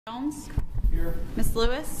Jones? Here. Ms.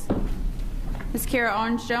 Lewis? Ms. Kira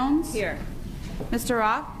Owens-Jones? Here. Mr.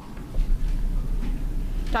 Rock?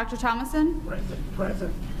 Dr. Thomason?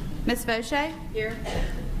 Present. Ms. Fauché? Here.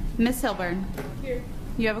 Ms. Hilburn? Here.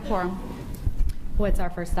 You have a quorum. What's our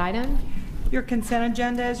first item? Your consent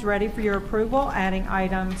agenda is ready for your approval, adding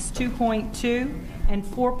items 2.2 and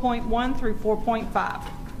 4.1 through 4.5.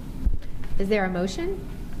 Is there a motion?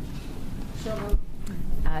 So moved.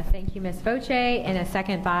 Thank you, Ms. Fauché, and a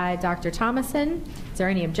second by Dr. Thomason. Is there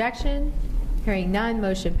any objection? Hearing none,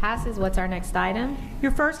 motion passes. What's our next item?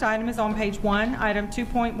 Your first item is on page 1, item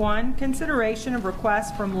 2.1, consideration of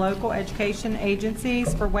requests from local education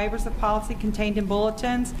agencies for waivers of policy contained in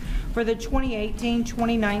bulletins for the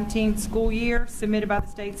 2018-2019 school year submitted by the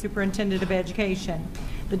State Superintendent of Education.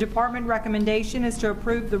 The department recommendation is to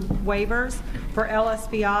approve the waivers for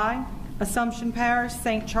LSBI, Assumption Parish,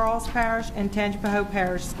 St. Charles Parish, and Tangipahoa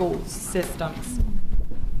Parish school systems.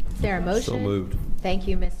 Is there a motion? So moved. Thank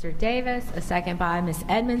you, Mr. Davis. A second by Ms.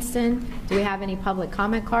 Edmonston. Do we have any public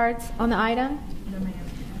comment cards on the item? No, ma'am.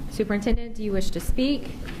 Superintendent, do you wish to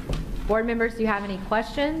speak? Board members, do you have any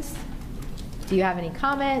questions? Do you have any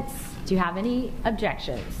comments? Do you have any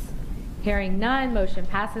objections? Hearing none, motion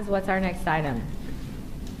passes. What's our next item?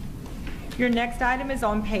 Your next item is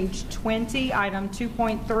on page 20, item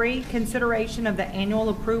 2.3, consideration of the annual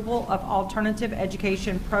approval of alternative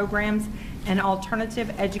education programs and alternative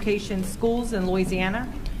education schools in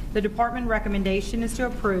Louisiana. The department recommendation is to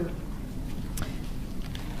approve.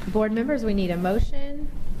 Board members, we need a motion.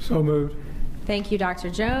 So moved. Thank you, Dr.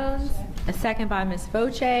 Jones. A second by Ms.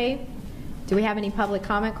 Fauché. Do we have any public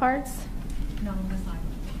comment cards? No, Ms.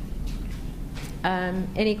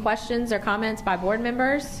 Any questions or comments by board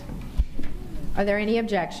members? Are there any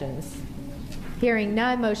objections? Hearing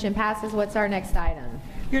none, motion passes. What's our next item?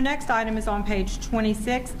 Your next item is on page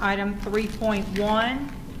 26, item 3.1,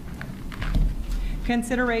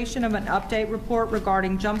 consideration of an update report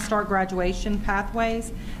regarding Jumpstart graduation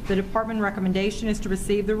pathways. The department recommendation is to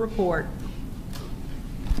receive the report.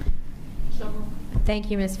 Thank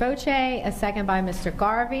you, Ms. Fauché. A second by Mr.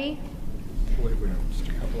 Garvey. I believe we have just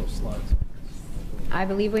a couple of slides. I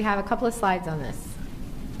believe we have a couple of slides on this.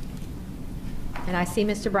 And I see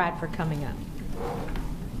Mr. Bradford coming up.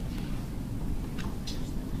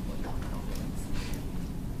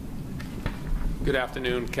 Good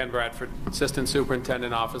afternoon, Ken Bradford, Assistant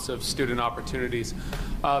Superintendent, Office of Student Opportunities.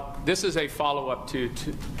 This is a follow-up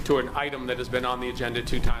to an item that has been on the agenda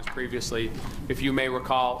 2 times previously. If you may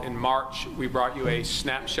recall, in March, we brought you a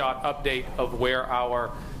snapshot update of where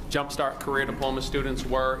our Jumpstart Career Diploma students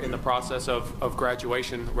were in the process of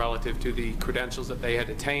graduation relative to the credentials that they had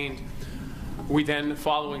attained. We then,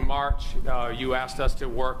 following March, you asked us to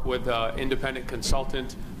work with an independent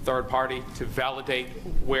consultant, third party, to validate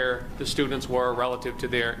where the students were relative to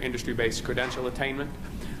their industry-based credential attainment.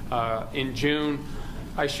 In June,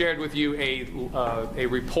 I shared with you a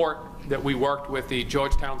report that we worked with the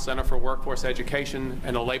Georgetown Center for Workforce Education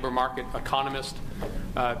and a labor market economist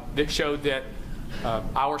that showed that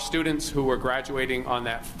our students who were graduating on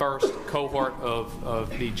that first cohort of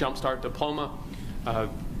the Jumpstart diploma,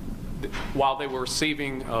 while they were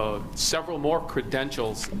receiving several more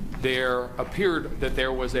credentials, there appeared that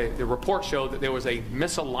the report showed that there was a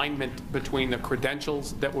misalignment between the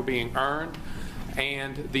credentials that were being earned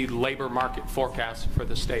and the labor market forecast for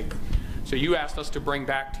the state. So you asked us to bring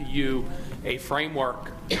back to you a framework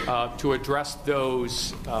to address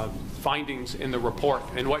those findings in the report.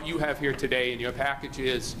 And what you have here today in your packet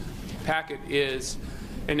is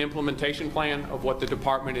an implementation plan of what the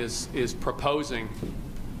department is proposing.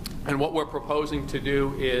 And what we're proposing to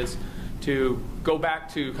do is to go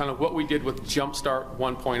back to kind of what we did with Jumpstart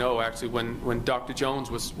 1.0, actually, when Dr.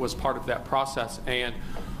 Jones was part of that process. And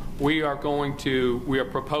we are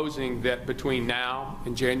proposing that between now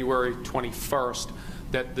and January 21st,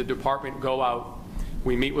 that the department go out,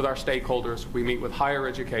 we meet with our stakeholders, we meet with higher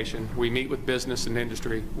education, we meet with business and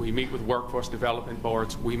industry, we meet with workforce development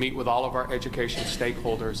boards, we meet with all of our education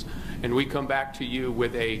stakeholders, and we come back to you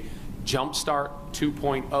with a Jumpstart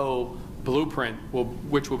 2.0 blueprint,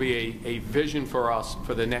 which will be a vision for us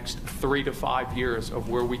for the next 3 to 5 years of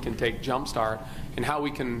where we can take Jumpstart and how we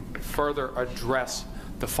can further address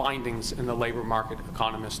the findings in the labor market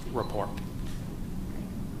economist report.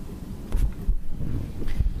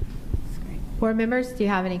 Board members, do you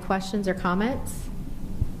have any questions or comments?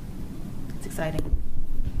 It's exciting.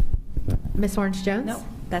 Ms. Orange-Jones? No,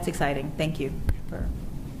 that's exciting. Thank you.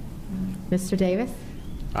 Mr. Davis?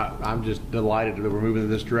 I'm just delighted that we're moving in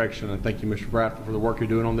this direction. And thank you, Mr. Bradford, for the work you're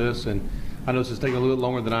doing on this. And I know this is taking a little bit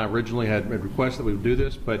longer than I originally had requested that we would do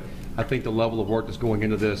this, but I I think the level of work that's going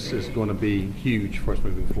into this is going to be huge for us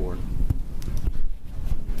moving forward.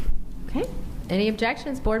 Okay. Any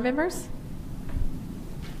objections, board members?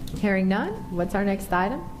 Hearing none, what's our next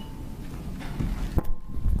item?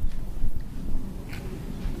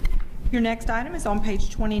 Your next item is on page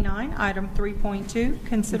 29, item 3.2,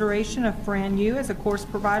 consideration of Fran Yu as a course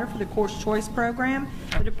provider for the Course Choice Program.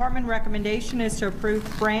 The department recommendation is to approve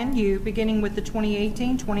Fran Yu beginning with the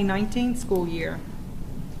 2018-2019 school year.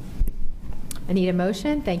 I need a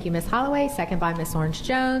motion. Thank you, Ms. Holloway. Second by Ms. Orange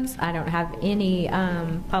Jones. I don't have any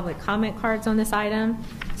public comment cards on this item.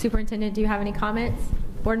 Superintendent, do you have any comments?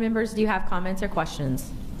 Board members, do you have comments or questions?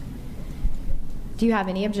 Do you have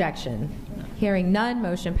any objection? Hearing none,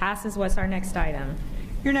 motion passes. What's our next item?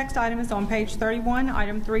 Your next item is on page 31,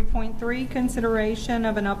 item 3.3, consideration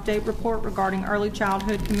of an update report regarding early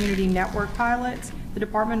childhood community network pilots. The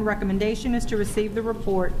department recommendation is to receive the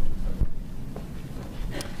report.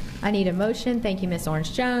 I need a motion. Thank you, Ms.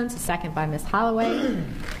 Orange Jones. A second by Ms. Holloway.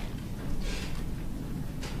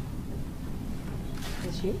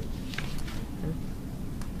 Is you?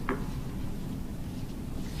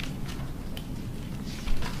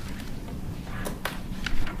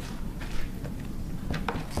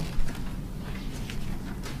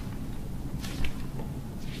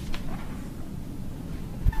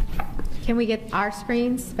 Can we get our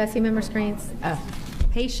screens, BESE member screens? Oh,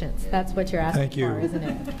 patience, that's what you're asking Thank you. for, isn't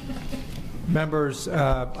it? Members,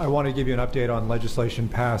 I want to give you an update on legislation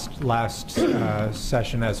passed last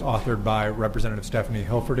session as authored by Representative Stephanie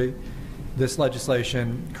Hilferty. This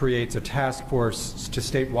legislation creates a task force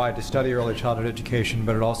statewide to study early childhood education,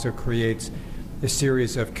 but it also creates a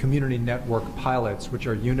series of community network pilots, which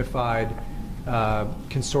are unified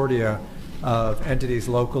consortia of entities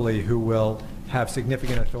locally who will have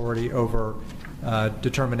significant authority over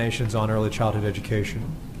determinations on early childhood education.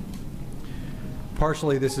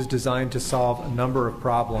 Partially, this is designed to solve a number of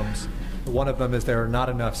problems. One of them is there are not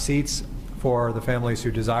enough seats for the families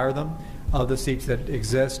who desire them. Of the seats that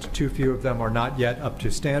exist, too few of them are not yet up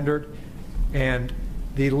to standard. And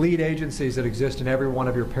the lead agencies that exist in every one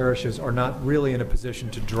of your parishes are not really in a position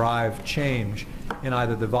to drive change in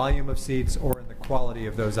either the volume of seats or in the quality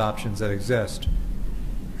of those options that exist.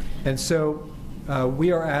 And so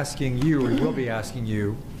we are asking you, we will be asking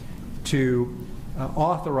you, to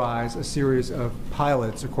authorize a series of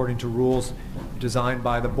pilots according to rules designed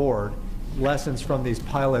by the board. Lessons from these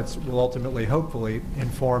pilots will ultimately, hopefully,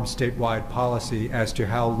 inform statewide policy as to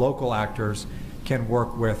how local actors can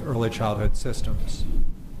work with early childhood systems.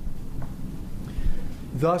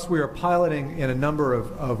 Thus, we are piloting in a number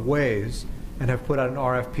of ways and have put out an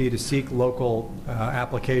RFP to seek local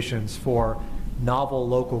applications for novel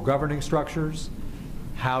local governing structures,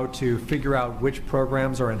 how to figure out which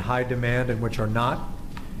programs are in high demand and which are not,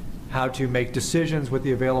 how to make decisions with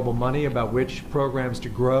the available money about which programs to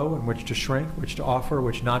grow and which to shrink, which to offer,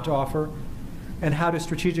 which not to offer, and how to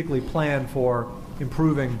strategically plan for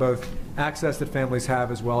improving both access that families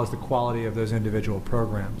have as well as the quality of those individual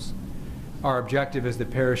programs. Our objective is that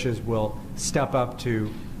parishes will step up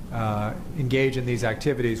to engage in these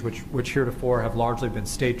activities, which heretofore have largely been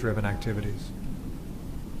state-driven activities.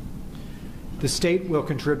 The state will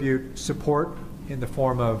contribute support in the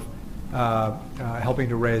form of helping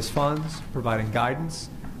to raise funds, providing guidance,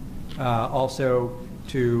 also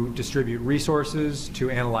to distribute resources,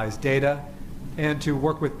 to analyze data, and to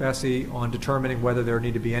work with BESE on determining whether there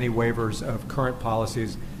need to be any waivers of current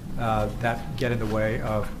policies that get in the way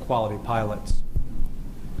of quality pilots.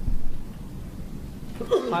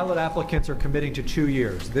 Pilot applicants are committing to 2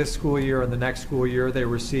 years. This school year and the next school year, they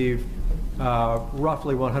receive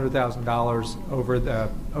roughly $100,000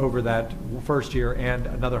 over that first year and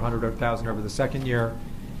another $100,000 over the second year.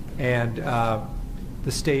 And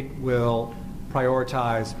the state will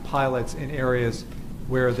prioritize pilots in areas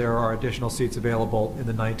where there are additional seats available in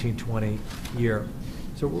the 1920 year.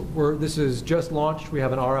 So this is just launched. We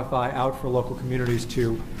have an RFI out for local communities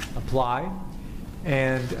to apply,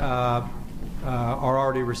 and are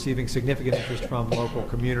already receiving significant interest from local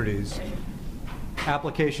communities.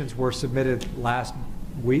 Applications were submitted last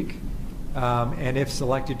week, and if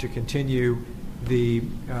selected to continue, the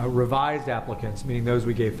revised applicants, meaning those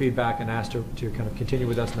we gave feedback and asked to kind of continue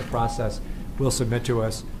with us in the process, will submit to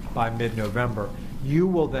us by mid-November. You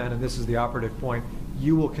will then, and this is the operative point,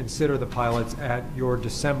 you will consider the pilots at your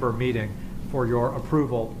December meeting for your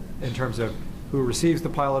approval in terms of who receives the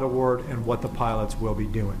pilot award and what the pilots will be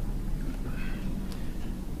doing.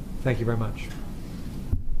 Thank you very much.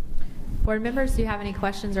 Board members, do you have any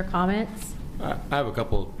questions or comments? I have a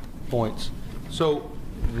couple of points. So,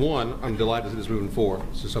 one, I'm delighted to see this moving forward.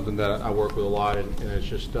 This is something that I work with a lot, and it's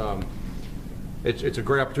just it's a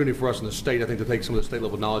great opportunity for us in the state, I think, to take some of the state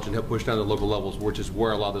level knowledge and help push down to the local levels, which is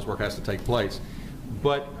where a lot of this work has to take place.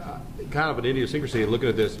 But kind of an idiosyncrasy, looking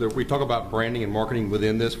at this, we talk about branding and marketing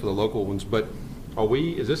within this for the local ones, but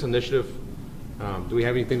is this initiative, do we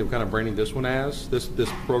have anything to kind of branding this one as, this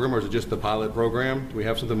program, or is it just the pilot program? Do we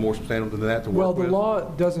have something more substantial than that to work with? Well, the law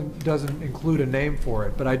doesn't include a name for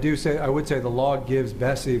it, but I would say the law gives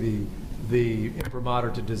BESE the imprimatur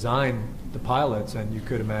to design the pilots, and you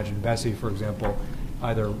could imagine BESE, for example,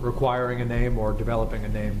 either requiring a name or developing a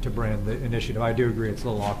name to brand the initiative. I do agree it's a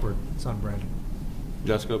little awkward. It's unbranded.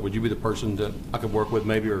 Jessica, would you be the person that I could work with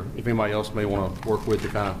maybe, or if anybody else may want to work with to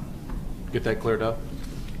kind of get that cleared up?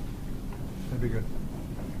 That'd be good.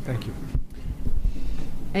 Thank you.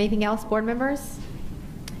 Anything else, board members?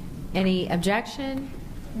 Any objection?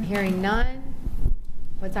 Hearing none.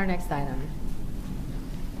 What's our next item?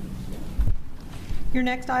 Your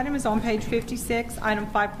next item is on page 56, item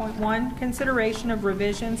 5.1, consideration of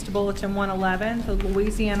revisions to Bulletin 111, the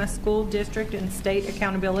Louisiana School District and State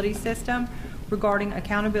Accountability System regarding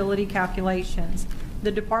accountability calculations.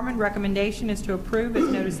 The department recommendation is to approve as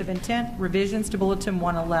notice of intent revisions to Bulletin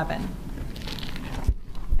 111.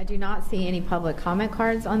 I do not see any public comment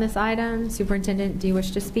cards on this item. Superintendent, do you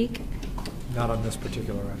wish to speak? Not on this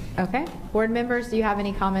particular item. Okay. Board members, do you have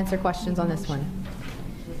any comments or questions on this one?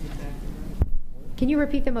 Can you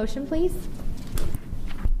repeat the motion, please?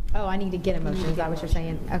 Oh, I need to get a motion. Is that what you're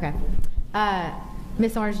saying? Okay.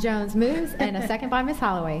 Ms. Orange Jones moves, and a second by Ms.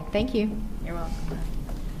 Holloway. Thank you. You're welcome.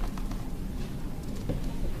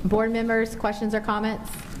 Board members, questions or comments?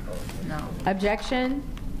 No. Objection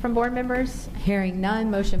from board members? Hearing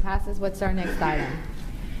none, motion passes. What's our next item?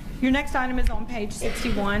 Your next item is on page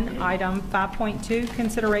 61, item 5.2,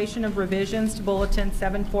 consideration of revisions to Bulletin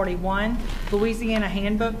 741, Louisiana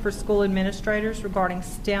Handbook for School Administrators regarding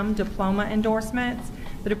STEM diploma endorsements.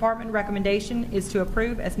 The department recommendation is to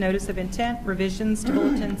approve as notice of intent revisions to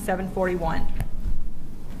Bulletin 741.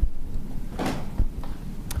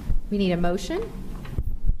 We need a motion.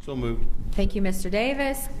 So moved. Thank you, Mr.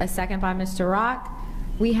 Davis. A second by Mr. Rock.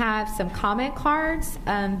 We have some comment cards.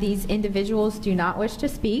 These individuals do not wish to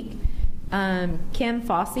speak. Kim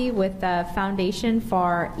Fossey with the Foundation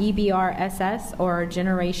for EBRSS, or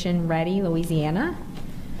Generation Ready Louisiana.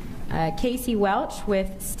 Casey Welch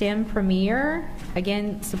with STEM Premier,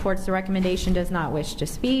 again supports the recommendation, does not wish to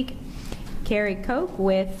speak. Carrie Koch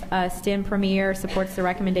with STEM Premier, supports the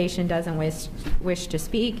recommendation, doesn't wish to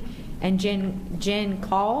speak. And Jen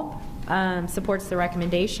Call supports the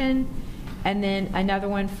recommendation. And then another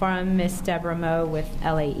one from Ms. Deborah Moe with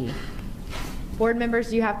LAE. Board members,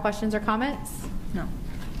 do you have questions or comments? No.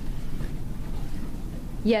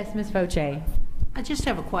 Yes, Ms. Foche. I just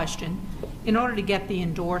have a question. In order to get the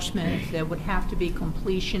endorsement, there would have to be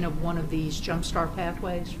completion of one of these Jumpstart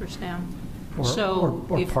pathways for STEM. Or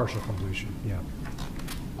partial completion, yeah.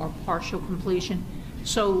 Or partial completion.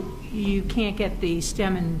 So you can't get the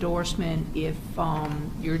STEM endorsement if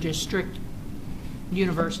you're just strict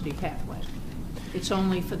university pathway. It's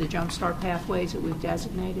only for the Jumpstart pathways that we've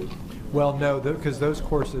designated? Well, no, because those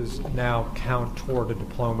courses now count toward a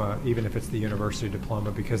diploma, even if it's the university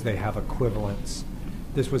diploma, because they have equivalence.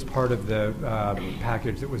 This was part of the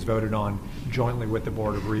package that was voted on jointly with the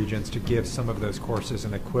Board of Regents to give some of those courses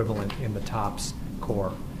an equivalent in the TOPS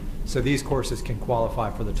core. So these courses can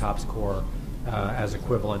qualify for the TOPS core as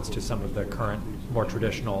equivalents to some of the current, more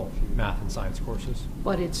traditional math and science courses.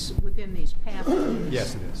 But it's within these pathways?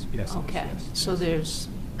 Yes, it is. Yes, okay. It is, yes. So there's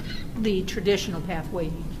the traditional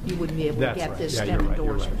pathway, you wouldn't be able to get this yeah, STEM you're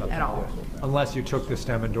endorsement right. at all? Unless you took the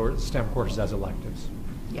STEM courses as electives.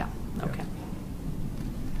 Yeah, okay.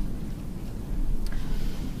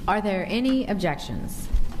 Are there any objections?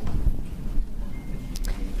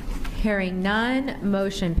 Hearing none,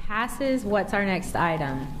 motion passes. What's our next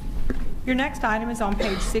item? Your next item is on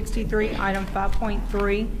page 63, item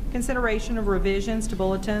 5.3, consideration of revisions to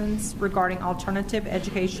bulletins regarding alternative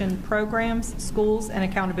education programs, schools, and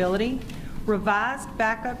accountability. Revised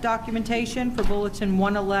backup documentation for Bulletin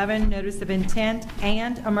 111, Notice of Intent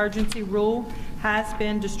and Emergency Rule, has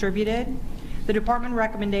been distributed. The department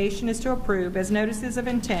recommendation is to approve as notices of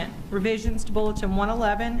intent revisions to Bulletin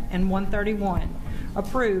 111 and 131.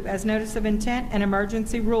 Approve as notice of intent and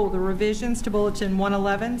emergency rule the revisions to Bulletin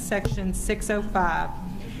 111, Section 605,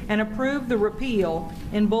 and approve the repeal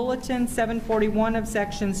in Bulletin 741 of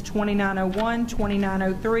Sections 2901,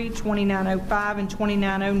 2903, 2905, and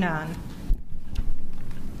 2909.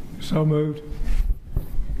 So moved.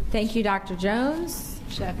 Thank you, Dr. Jones.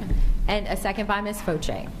 Second. And a second by Ms. Foche.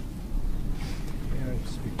 May I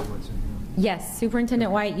speak to what's in here? Yes,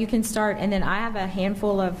 Superintendent White, you can start, and then I have a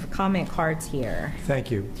handful of comment cards here.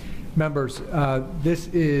 Thank you. Members, this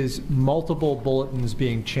is multiple bulletins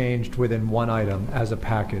being changed within one item as a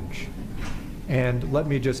package. And let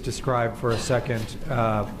me just describe for a second,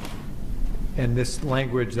 and this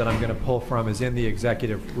language that I'm going to pull from is in the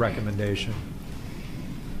executive recommendation.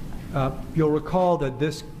 You'll recall that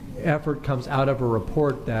this effort comes out of a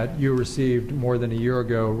report that you received more than a year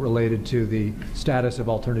ago related to the status of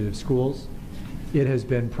alternative schools. It has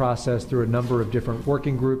been processed through a number of different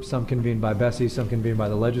working groups, some convened by BESE, some convened by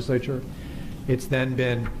the legislature. It's then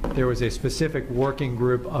been, there was a specific working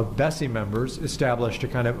group of BESE members established to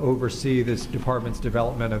kind of oversee this department's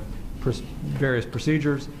development of various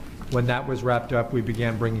procedures. When that was wrapped up, we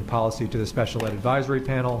began bringing policy to the Special Ed Advisory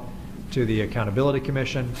Panel, to the Accountability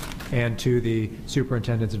Commission, and to the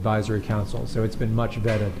Superintendent's Advisory Council. So it's been much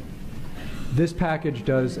vetted. This package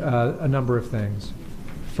does a number of things.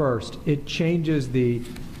 First, it changes the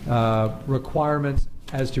requirements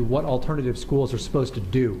as to what alternative schools are supposed to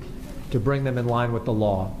do to bring them in line with the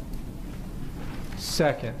law.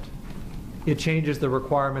 Second, it changes the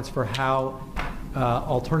requirements for how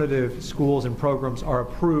alternative schools and programs are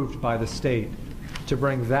approved by the state to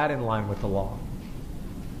bring that in line with the law.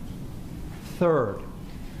 Third,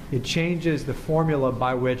 it changes the formula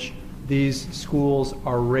by which these schools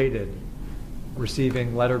are rated,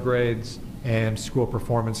 receiving letter grades and school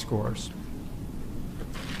performance scores.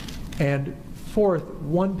 And fourth,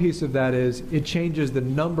 one piece of that is it changes the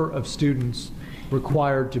number of students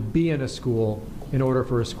required to be in a school in order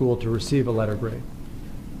for a school to receive a letter grade.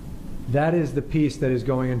 That is the piece that is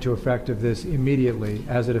going into effect of this immediately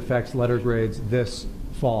as it affects letter grades this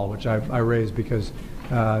fall, which I raised because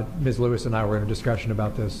Ms. Lewis and I were in a discussion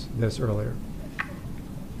about this earlier.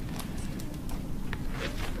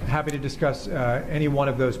 Happy to discuss any one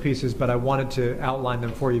of those pieces, but I wanted to outline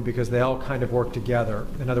them for you because they all kind of work together.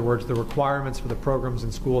 In other words, the requirements for the programs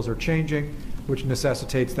and schools are changing, which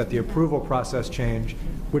necessitates that the approval process change,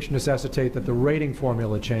 which necessitate that the rating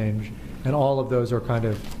formula change, and all of those are kind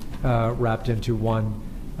of wrapped into one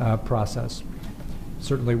process.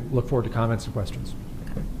 Certainly look forward to comments and questions.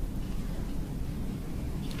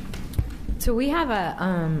 So we have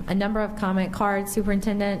a number of comment cards,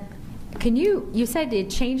 Superintendent. Can you said it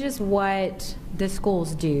changes what the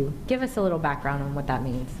schools do. Give us a little background on what that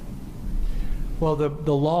means. Well,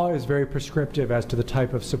 the law is very prescriptive as to the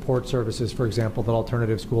type of support services, for example, that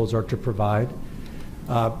alternative schools are to provide.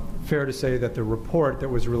 Fair to say that the report that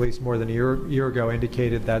was released more than a year ago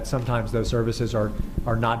indicated that sometimes those services are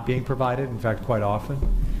not being provided, in fact, quite often.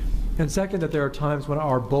 And second, that there are times when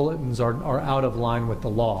our bulletins are out of line with the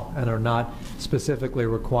law and are not specifically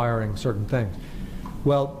requiring certain things.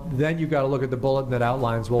 Well, then you've got to look at the bulletin that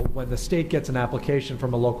outlines, well, when the state gets an application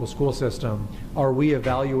from a local school system, are we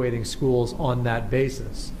evaluating schools on that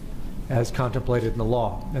basis as contemplated in the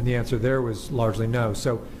law? And the answer there was largely no.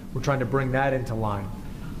 So we're trying to bring that into line.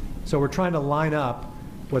 So we're trying to line up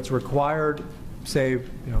what's required, say,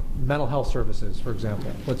 mental health services, for example,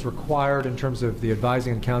 what's required in terms of the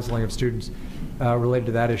advising and counseling of students related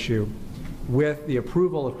to that issue, with the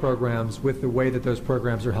approval of programs, with the way that those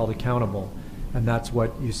programs are held accountable. And that's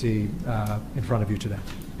what you see in front of you today.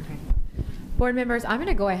 Okay. Board members, I'm going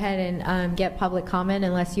to go ahead and get public comment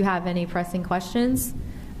unless you have any pressing questions.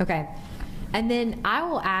 Okay. And then I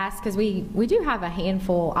will ask, because we do have a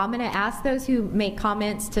handful, I'm going to ask those who make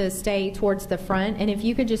comments to stay towards the front. And if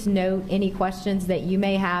you could just note any questions that you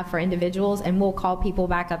may have for individuals, and we'll call people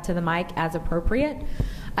back up to the mic as appropriate.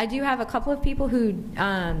 I do have a couple of people who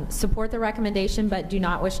support the recommendation but do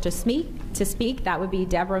not wish to speak. That would be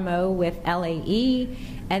Deborah Moe with LAE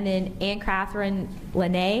and then Ann Catherine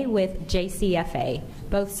Lene with JCFA.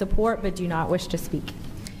 Both support but do not wish to speak.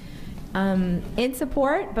 In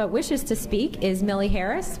support but wishes to speak is Millie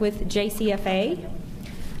Harris with JCFA.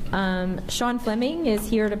 Sean Fleming is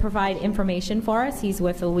here to provide information for us. He's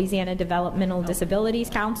with the Louisiana Developmental Disabilities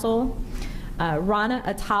Council. Rana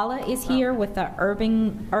Atala is here with the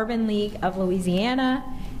Urban League of Louisiana,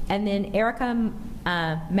 and then Erica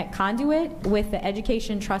McConduit with the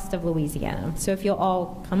Education Trust of Louisiana. So if you'll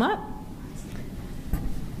all come up.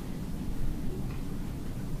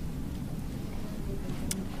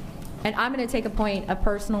 And I'm going to take a point of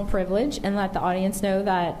personal privilege and let the audience know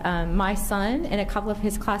that my son and a couple of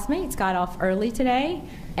his classmates got off early today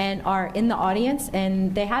and are in the audience,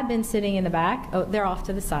 and they had been sitting in the back. Oh, they're off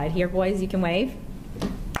to the side. Here, boys, you can wave.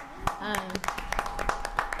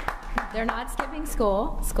 They're not skipping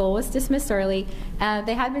school. School was dismissed early.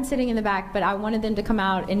 They had been sitting in the back, but I wanted them to come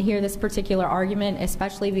out and hear this particular argument,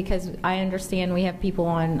 especially because I understand we have people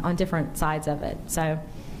on different sides of it. So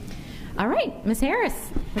All right, Ms.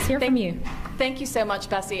 Harris, let's hear from you. Thank you so much,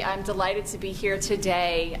 Bessie. I'm delighted to be here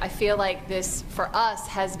today. I feel like this, for us,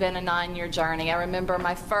 has been a 9-year journey. I remember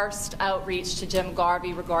my first outreach to Jim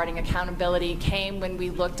Garvey regarding accountability came when we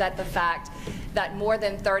looked at the fact that more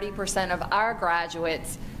than 30% of our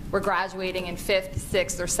graduates were graduating in 5th,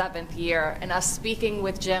 6th, or 7th year, and us speaking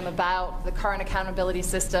with Jim about the current accountability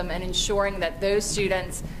system and ensuring that those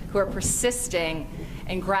students who are persisting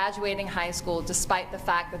in graduating high school, despite the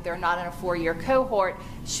fact that they're not in a 4-year cohort,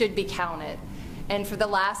 should be counted. And for the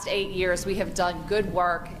last 8 years, we have done good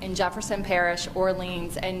work in Jefferson Parish,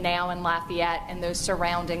 Orleans, and now in Lafayette and those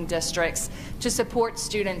surrounding districts to support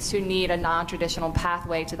students who need a non-traditional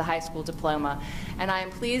pathway to the high school diploma. And I am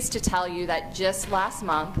pleased to tell you that just last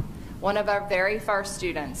month, one of our very first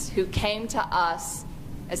students who came to us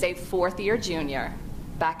as a 4th-year junior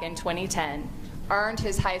back in 2010 earned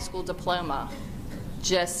his high school diploma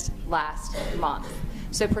just last month.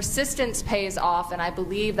 So persistence pays off, and I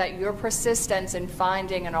believe that your persistence in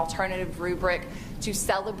finding an alternative rubric to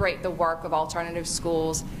celebrate the work of alternative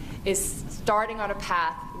schools is starting on a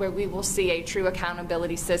path where we will see a true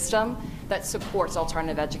accountability system that supports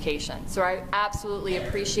alternative education. So I absolutely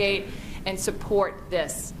appreciate and support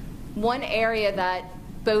this. One area that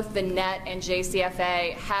both the NET and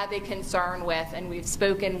JCFA have a concern with, and we've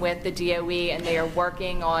spoken with the DOE, and they are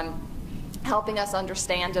working on helping us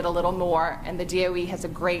understand it a little more, and the DOE has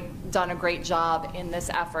done a great job in this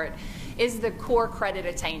effort, is the core credit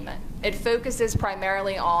attainment. It focuses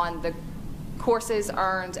primarily on the courses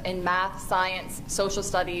earned in math, science, social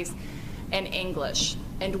studies, and English.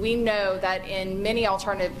 And we know that in many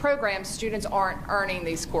alternative programs, students aren't earning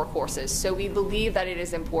these core courses, so we believe that it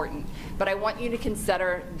is important. But I want you to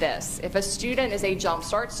consider this. If a student is a Jump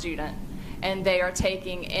Start student, and they are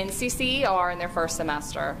taking NCCER in their first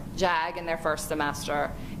semester, JAG in their first semester,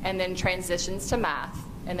 and then transitions to math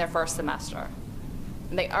in their first semester,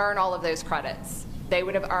 and they earn all of those credits, they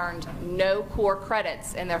would have earned no core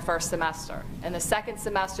credits in their first semester. In the second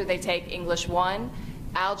semester, they take English 1,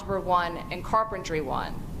 Algebra 1, and Carpentry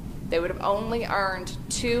 1. They would have only earned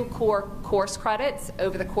 2 core course credits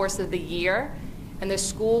over the course of the year, and the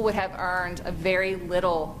school would have earned a very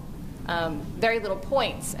little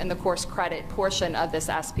points in the course credit portion of this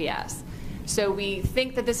SPS. So we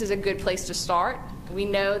think that this is a good place to start. We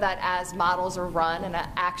know that as models are run and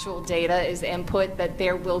actual data is input, that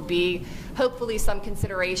there will be hopefully some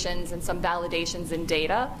considerations and some validations in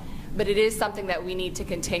data, but it is something that we need to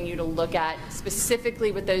continue to look at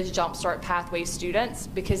specifically with those Jump Start pathway students,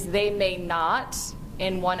 because they may not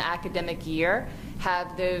in one academic year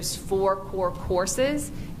have those 4 core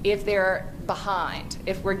courses if they're behind.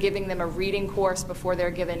 If we're giving them a reading course before they're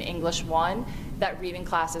given English 1, that reading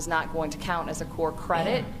class is not going to count as a core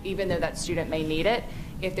credit, even though that student may need it.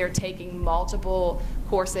 If they're taking multiple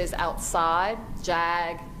courses outside,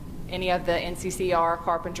 JAG, any of the NCCR,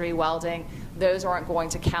 carpentry, welding, those aren't going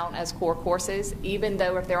to count as core courses, even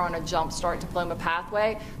though if they're on a Jump Start diploma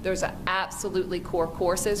pathway, those are absolutely core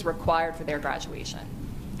courses required for their graduation.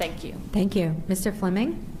 Thank you. Thank you. Mr.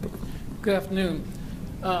 Fleming? Good afternoon.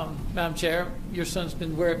 Madam Chair, your son's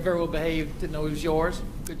been very well behaved. Didn't know he was yours.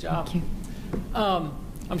 Good job. Thank you.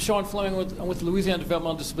 I'm Sean Fleming with the Louisiana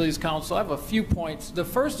Developmental Disabilities Council. I have a few points. The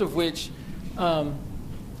first of which,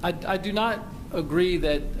 I do not agree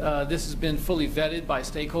that this has been fully vetted by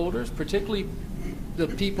stakeholders, particularly the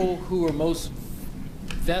people who are most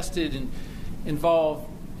vested and involved.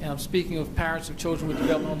 And I'm speaking of parents of children with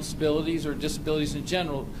developmental disabilities or disabilities in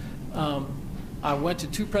general. I went to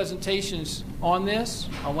 2 presentations on this.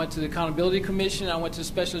 I went to the Accountability Commission. I went to the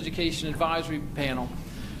Special Education Advisory Panel.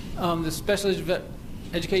 The Special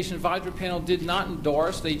Education Advisory Panel did not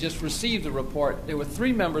endorse. They just received the report. There were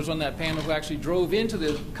 3 members on that panel who actually drove into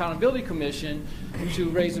the Accountability Commission to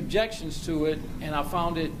raise objections to it, and I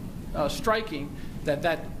found it striking that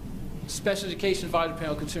that Special Education Advisory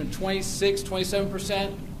Panel considered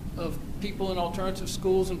 27% of people in alternative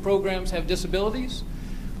schools and programs have disabilities,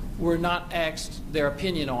 were not asked their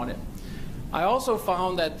opinion on it. I also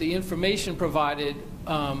found that the information provided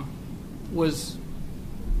was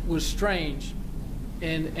strange,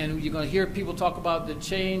 and you're going to hear people talk about the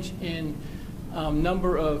change in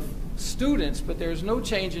number of students, but there's no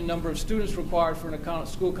change in number of students required for an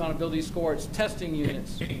school accountability score. It's testing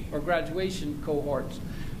units or graduation cohorts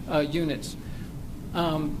units.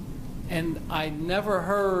 And I never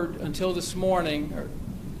heard until this morning,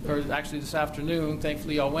 or actually this afternoon,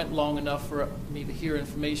 thankfully y'all went long enough for me to hear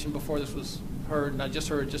information before this was heard, and I just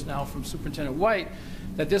heard just now from Superintendent White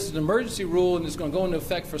that this is an emergency rule and it's going to go into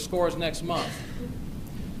effect for scores next month.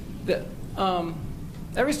 The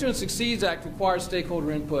Every Student Succeeds Act requires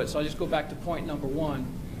stakeholder input, so I'll just go back to point number 1.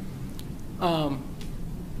 I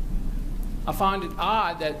find it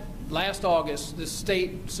odd that last August, the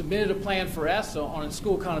state submitted a plan for ESSA on its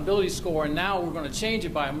school accountability score, and now we're going to change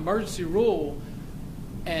it by emergency rule.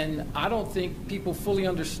 And I don't think people fully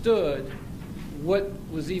understood what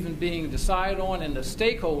was even being decided on, and the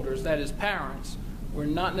stakeholders, that is parents, were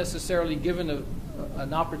not necessarily given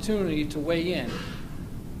an opportunity to weigh in.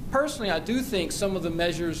 Personally, I do think some of the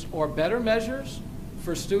measures are better measures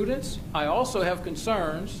for students. I also have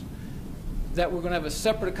concerns that we're going to have a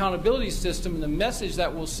separate accountability system, and the message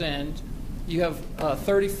that we'll send, you have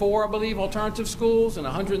 34, I believe, alternative schools and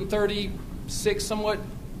 136 somewhat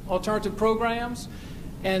alternative programs,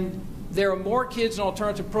 and there are more kids in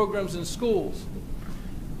alternative programs than schools.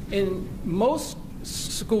 In most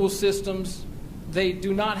school systems, they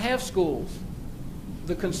do not have schools.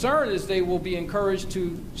 The concern is they will be encouraged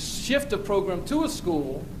to shift a program to a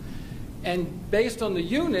school, and based on the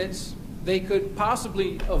units, they could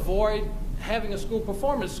possibly avoid having a school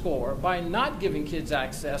performance score by not giving kids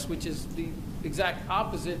access, which is the exact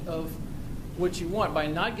opposite of what you want. By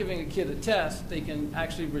not giving a kid a test, they can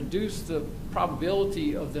actually reduce the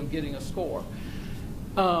probability of them getting a score.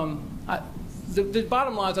 The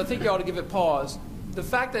bottom line is, I think you ought to give it pause. The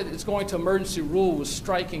fact that it's going to emergency rule was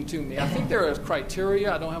striking to me. I think there is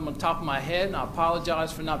criteria. I don't have them on top of my head, and I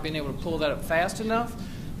apologize for not being able to pull that up fast enough.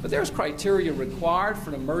 But there's criteria required for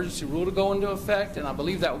an emergency rule to go into effect, and I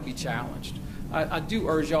believe that would be challenged. I do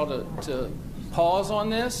urge y'all to pause on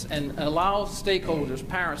this and allow stakeholders,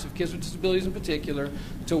 parents of kids with disabilities in particular,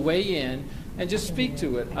 to weigh in and just speak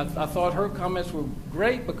to it. I thought her comments were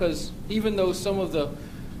great, because even though some of the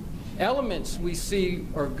elements we see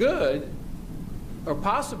are good, or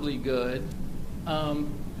possibly good,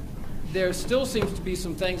 there still seems to be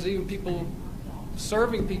some things that even people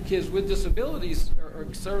serving kids with disabilities or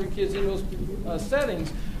serving kids in those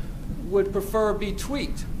settings would prefer be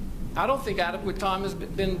tweaked. I don't think adequate time has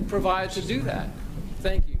been provided to do that.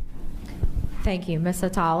 Thank you. Thank you. Ms.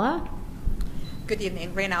 Atala? Good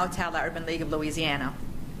evening. Rena Atala, Urban League of Louisiana.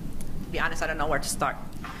 To be honest, I don't know where to start.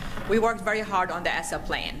 We worked very hard on the ESSA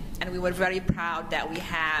plan, and we were very proud that we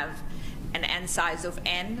have an N size of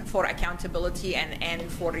N for accountability and N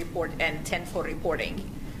for report and 10 for reporting.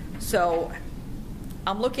 So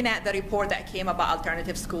I'm looking at the report that came about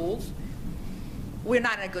alternative schools. We're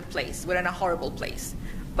not in a good place. We're in a horrible place.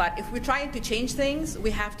 But if we're trying to change things, we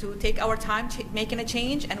have to take our time making a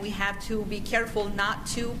change, and we have to be careful not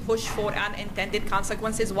to push for unintended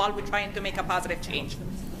consequences while we're trying to make a positive change.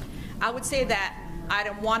 I would say that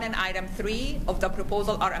item 1 and item 3 of the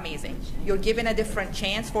proposal are amazing. You're giving a different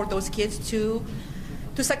chance for those kids to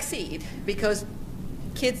succeed, because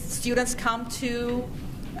students come to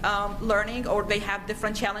learning, or they have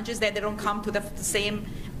different challenges that they don't come to the same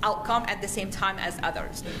outcome at the same time as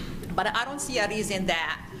others. But I don't see a reason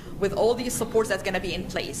that with all these supports that's going to be in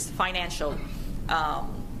place, financial,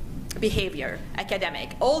 behavior,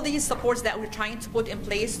 academic, all these supports that we're trying to put in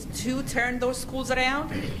place to turn those schools around,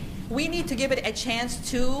 we need to give it a chance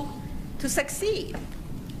to succeed.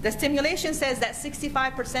 The simulation says that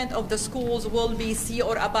 65% of the schools will be C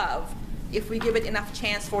or above if we give it enough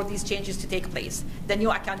chance for these changes to take place, the new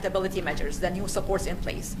accountability measures, the new supports in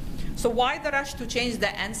place. So why the rush to change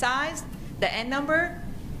the N size, the N number,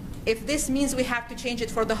 if this means we have to change it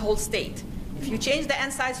for the whole state? If you change the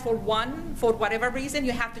N size for one, for whatever reason,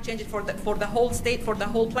 you have to change it for the whole state, for the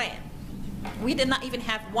whole plan. We did not even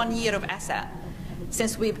have 1 year of ESSA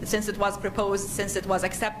since it was proposed, since it was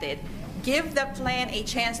accepted. Give the plan a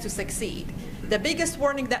chance to succeed. The biggest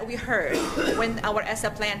warning that we heard when our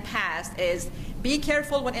ESSA plan passed is be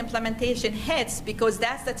careful when implementation hits, because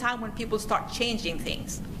that's the time when people start changing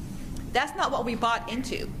things. That's not what we bought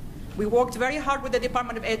into. We worked very hard with the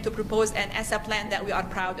Department of Ed to propose an ESSA plan that we are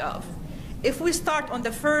proud of. If we start on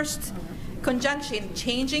the first conjunction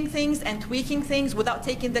changing things and tweaking things without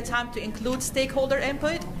taking the time to include stakeholder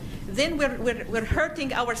input, then we're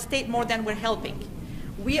hurting our state more than we're helping.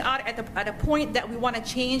 We are at a point that we want to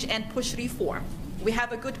change and push reform. We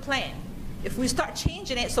have a good plan. If we start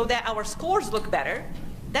changing it so that our scores look better,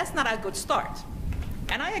 that's not a good start.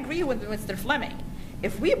 And I agree with Mr. Fleming.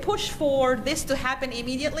 If we push for this to happen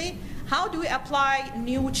immediately, how do we apply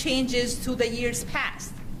new changes to the years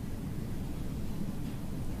past?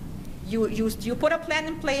 You put a plan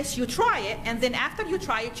in place, you try it, and then after you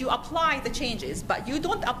try it, you apply the changes. But you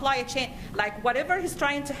don't apply a change, like whatever is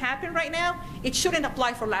trying to happen right now, it shouldn't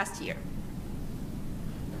apply for last year.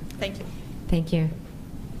 Thank you. Thank you.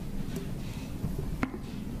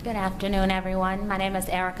 Good afternoon, everyone. My name is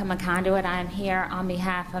Erica McConduit. I'm here on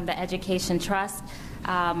behalf of the Education Trust.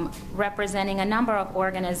 representing a number of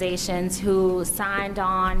organizations who signed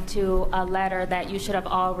on to a letter that you should have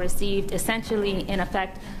all received, essentially, in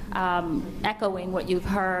effect, echoing what you've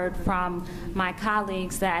heard from my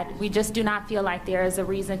colleagues, that we just do not feel like there is a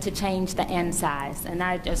reason to change the N size. And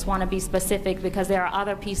I just want to be specific because there are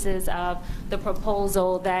other pieces of the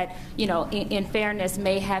proposal that, you know, in fairness,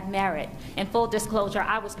 may have merit. In full disclosure,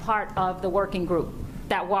 I was part of the working group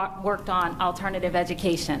that worked on alternative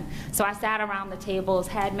education. So I sat around the tables,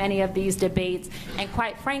 had many of these debates, and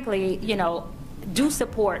quite frankly, you know, do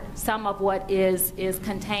support some of what is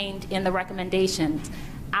contained in the recommendations.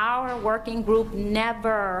 Our working group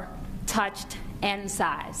never touched N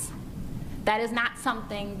size. That is not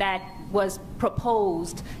something that was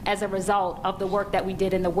proposed as a result of the work that we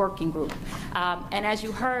did in the working group. And as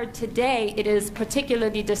you heard today, it is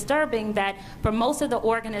particularly disturbing that for most of the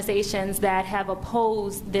organizations that have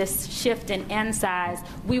opposed this shift in N size,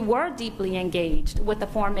 we were deeply engaged with the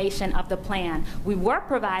formation of the plan. We were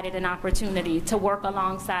provided an opportunity to work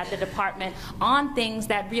alongside the department on things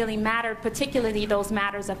that really mattered, particularly those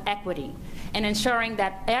matters of equity, and ensuring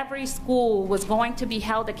that every school was going to be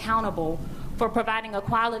held accountable for providing a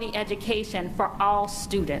quality education for all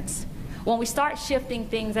students. When we start shifting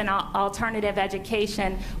things in alternative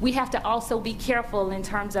education, we have to also be careful in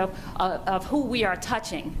terms of who we are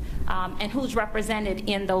touching and who's represented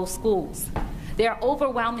in those schools. They're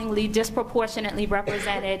overwhelmingly disproportionately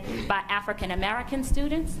represented by African American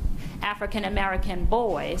students, African American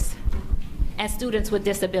boys, and students with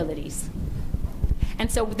disabilities.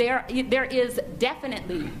 And so there is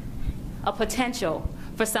definitely a potential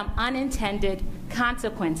for some unintended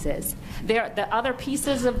consequences. The other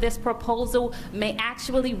pieces of this proposal may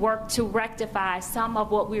actually work to rectify some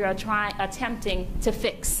of what we are attempting to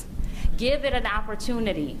fix. Give it an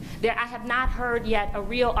opportunity. I have not heard yet a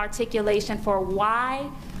real articulation for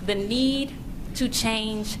why the need to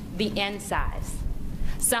change the N size.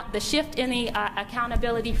 So the shift in the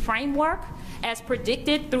accountability framework, as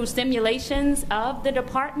predicted through simulations of the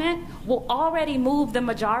department, will already move the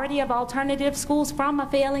majority of alternative schools from a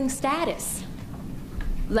failing status.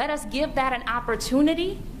 Let us give that an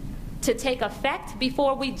opportunity to take effect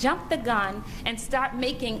before we jump the gun and start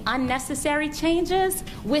making unnecessary changes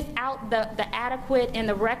without the adequate and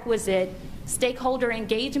the requisite stakeholder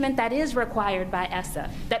engagement that is required by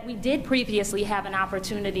ESSA, that we did previously have an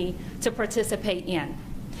opportunity to participate in.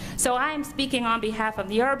 So I am speaking on behalf of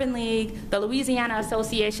the Urban League, the Louisiana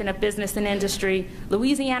Association of Business and Industry,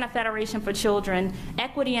 Louisiana Federation for Children,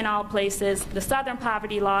 Equity in All Places, the Southern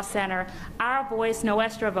Poverty Law Center, Our Voice,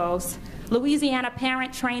 Nuestra Voz, Louisiana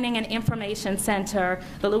Parent Training and Information Center,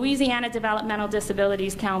 the Louisiana Developmental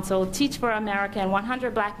Disabilities Council, Teach for America, and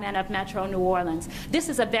 100 Black Men of Metro New Orleans. This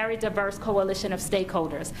is a very diverse coalition of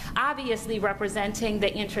stakeholders, obviously representing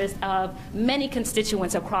the interests of many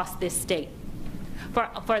constituents across this state.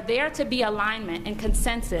 For there to be alignment and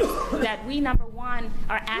consensus that we, number one,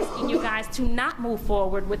 are asking you guys to not move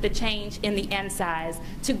forward with the change in the N size,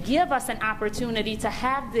 to give us an opportunity to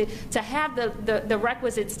have the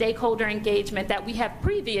requisite stakeholder engagement that we have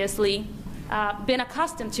previously been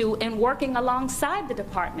accustomed to in working alongside the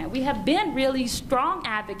department. We have been really strong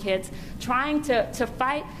advocates trying to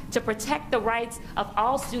fight to protect the rights of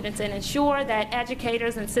all students and ensure that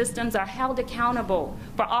educators and systems are held accountable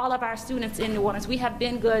for all of our students in New Orleans. We have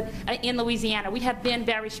been good in Louisiana. We have been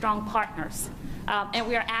very strong partners. And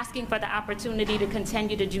we are asking for the opportunity to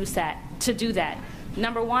continue to do that.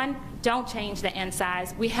 Number one, don't change the N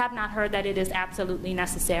size. We have not heard that it is absolutely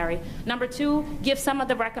necessary. Number two, give some of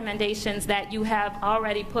the recommendations that you have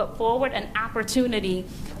already put forward an opportunity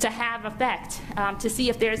to have effect, to see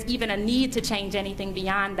if there's even a need to change anything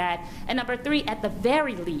beyond that. And number three, at the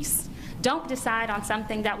very least, don't decide on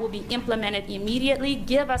something that will be implemented immediately.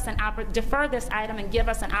 Give us defer this item and give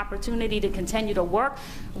us an opportunity to continue to work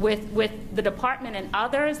with the department and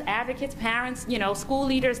others, advocates, parents, school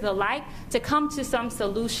leaders, the like, to come to some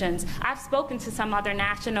solutions. I've spoken to some other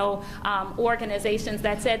national organizations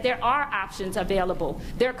that said there are options available.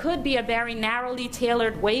 There could be a very narrowly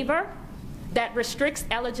tailored waiver that restricts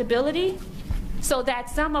eligibility, so that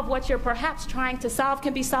some of what you're perhaps trying to solve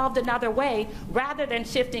can be solved another way, rather than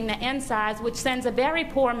shifting the N size, which sends a very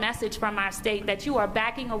poor message from our state that you are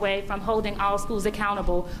backing away from holding all schools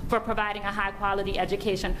accountable for providing a high-quality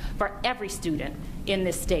education for every student in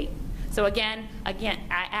this state. So again, I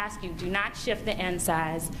ask you, do not shift the N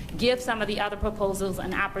size. Give some of the other proposals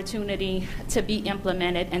an opportunity to be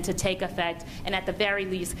implemented and to take effect, and at the very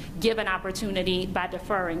least, give an opportunity by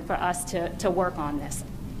deferring for us to work on this.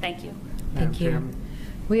 Thank you. Thank you.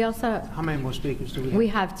 We also, how many more speakers do we have? We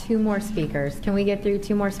have 2 more speakers. Can we get through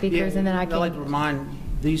 2 more speakers and then I can? I'd like to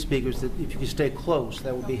remind these speakers that if you could stay close,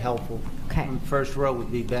 that would be helpful. Okay. On the first row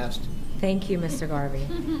would be best. Thank you, Mr. Garvey.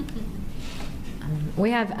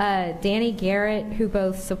 We have Danny Garrett, who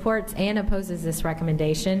both supports and opposes this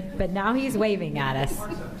recommendation, but now he's waving at us.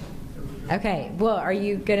 Okay, well, are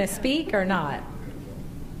you going to speak or not?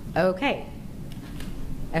 Okay.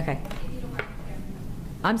 Okay.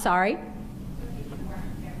 I'm sorry.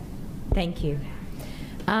 Thank you.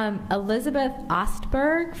 Elizabeth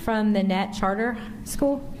Ostberg from the Net Charter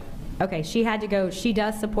School. Okay, she had to go. She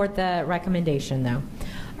does support the recommendation, though.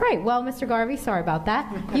 All right. Well, Mr. Garvey, sorry about that.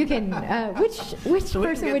 You can. Which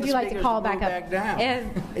person would you like to call back up?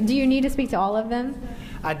 And do you need to speak to all of them?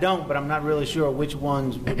 I don't, but I'm not really sure which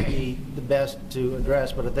ones would be the best to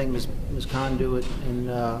address. But I think Ms. Conduit and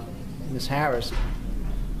Ms. Harris,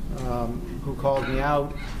 who called me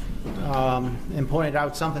out and pointed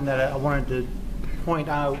out something that I wanted to point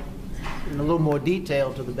out in a little more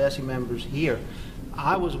detail to the BESE members here.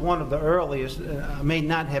 I was one of the earliest, I may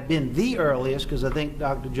not have been the earliest, because I think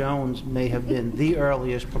Dr. Jones may have been the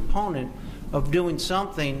earliest proponent of doing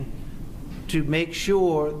something to make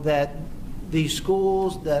sure that these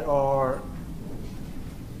schools that are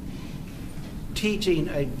teaching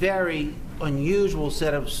a very unusual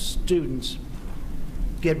set of students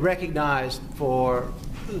get recognized for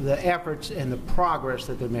the efforts and the progress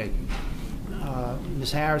that they're making.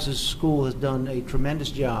 Ms. Harris's school has done a tremendous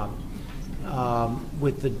job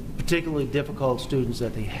with the particularly difficult students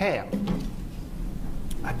that they have.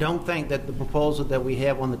 I don't think that the proposal that we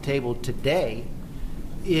have on the table today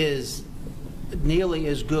is nearly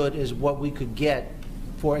as good as what we could get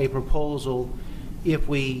for a proposal if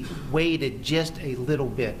we waited just a little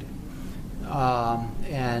bit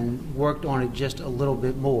and worked on it just a little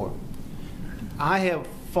bit more. I have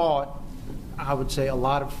fought, I would say, a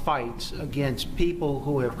lot of fights against people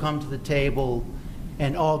who have come to the table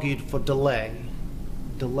and argued for delay.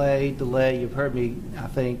 Delay, delay. You've heard me, I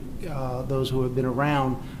think, those who have been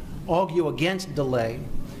around, argue against delay.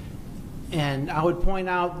 And I would point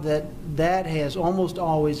out that that has almost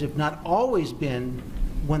always, if not always, been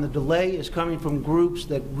when the delay is coming from groups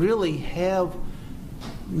that really have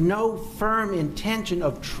no firm intention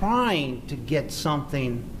of trying to get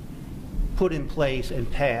something put in place and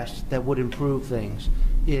passed that would improve things.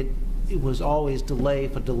 It was always delay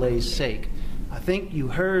for delay's sake. I think you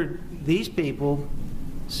heard these people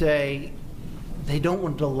say they don't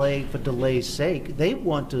want to delay for delay's sake. They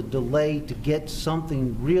want to delay to get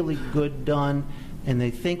something really good done, and they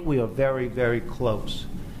think we are very, very close.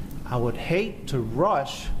 I would hate to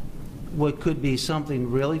rush what could be something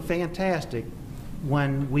really fantastic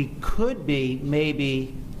when we could be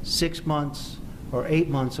maybe 6 months or 8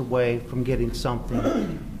 months away from getting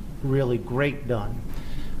something really great done.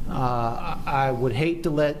 I would hate to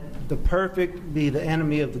let the perfect be the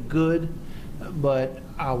enemy of the good, but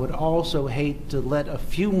I would also hate to let a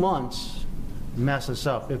few months mess us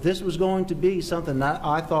up. If this was going to be something that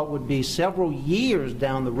I thought would be several years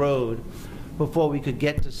down the road before we could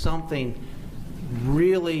get to something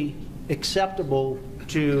really acceptable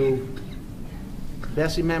to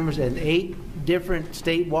BESE members and 8 different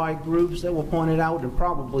statewide groups that were pointed out, and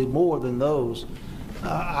probably more than those,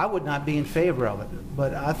 I would not be in favor of it.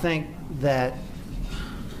 But I think that,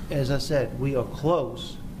 as I said, we are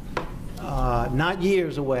close, not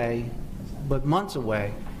years away, but months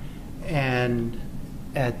away. And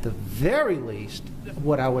at the very least,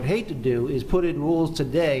 what I would hate to do is put in rules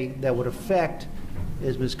today that would affect,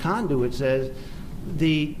 as Ms. Conduit says,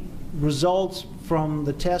 the results from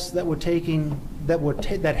the tests that were taking,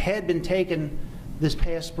 that had been taken this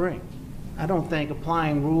past spring. I don't think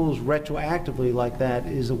applying rules retroactively like that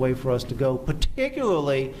is a way for us to go,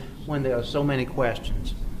 particularly when there are so many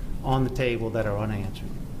questions on the table that are unanswered.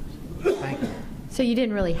 Thank you. So you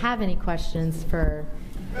didn't really have any questions for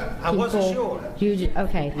I wasn't sure.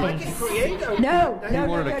 Okay, thanks. No, that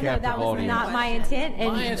was not my intent.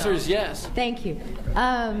 And My answer is yes. Thank you.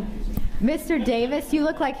 Mr. Davis, you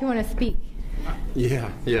look like you want to speak. Yeah.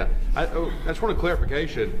 I just want a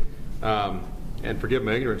clarification, and forgive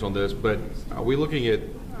my ignorance on this, but are we looking at,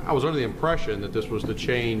 I was under the impression that this was to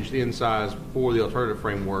change the in size for the alternative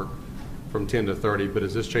framework from 10 to 30, but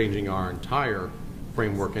is this changing our entire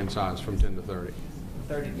framework in size from 10 to 30?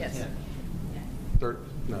 30 to Yes. 10.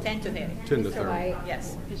 No. 10 to 30. 10 to 30. White.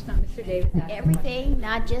 Yes. Mr. Davis. Everything,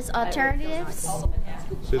 not just alternatives?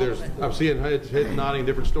 See, I'm seeing heads nodding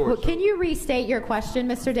different stories. Well, can you restate your question,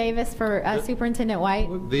 Mr. Davis, for Superintendent White?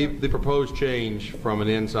 The proposed change from an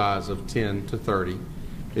in size of 10 to 30,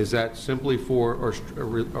 is that simply for, or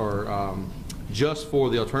just for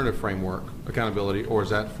the alternative framework accountability, or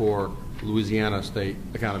is that for Louisiana state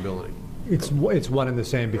accountability? It's one and the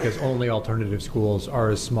same because only alternative schools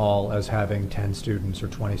are as small as having 10 students or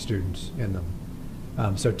 20 students in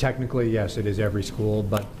them. So technically, yes, it is every school,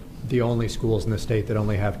 but the only schools in the state that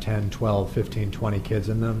only have 10, 12, 15, 20 kids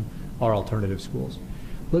in them are alternative schools.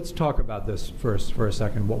 Let's talk about this first for a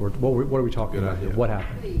second. What are we talking about here? What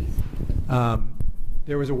happened?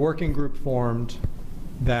 There was a working group formed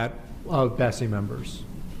of BESE members.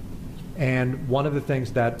 And one of the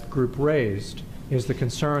things that group raised is the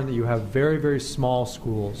concern that you have very, very small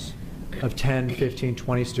schools of 10, 15,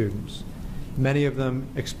 20 students, many of them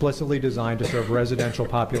explicitly designed to serve residential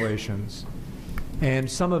populations,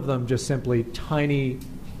 and some of them just simply tiny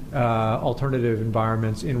alternative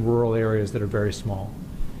environments in rural areas that are very small.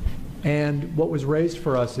 And what was raised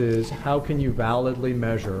for us is, how can you validly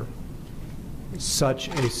measure such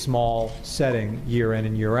a small setting year in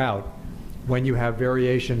and year out when you have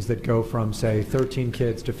variations that go from, say, 13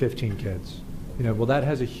 kids to 15 kids? Well, that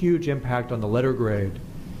has a huge impact on the letter grade,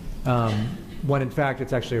 when in fact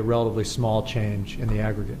it's actually a relatively small change in the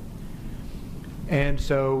aggregate. And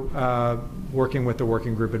so, working with the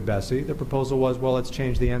working group at BESE, the proposal was, well, let's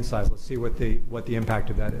change the N size. Let's see what the impact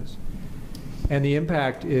of that is. And the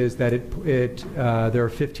impact is that there are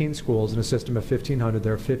 15 schools in a system of 1,500.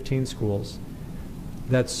 There are 15 schools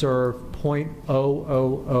that serve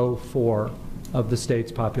 0.0004 of the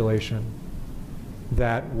state's population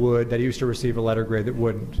that used to receive a letter grade that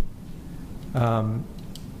wouldn't. The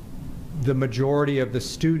majority of the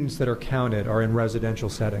students that are counted are in residential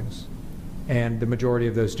settings, and the majority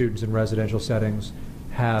of those students in residential settings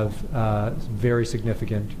have very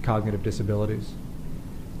significant cognitive disabilities.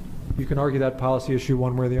 You can argue that policy issue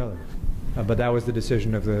one way or the other, but that was the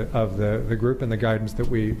decision of the group and the guidance that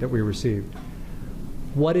we received.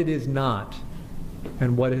 What it is not,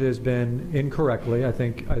 and what it has been incorrectly, I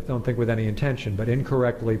don't think with any intention, but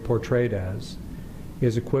incorrectly portrayed as,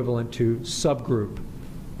 is equivalent to subgroup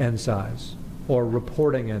N size or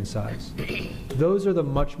reporting N size. Those are the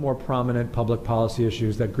much more prominent public policy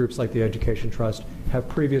issues that groups like the Education Trust have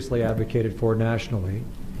previously advocated for nationally,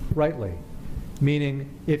 rightly. Meaning,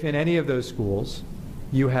 if in any of those schools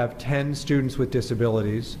you have 10 students with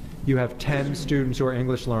disabilities, you have 10 students who are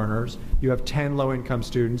English learners, you have 10 low-income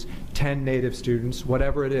students, 10 native students,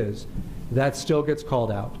 whatever it is, that still gets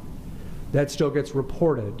called out. That still gets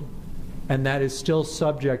reported, and that is still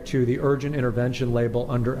subject to the urgent intervention label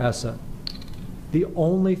under ESSA. The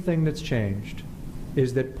only thing that's changed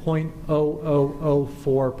is that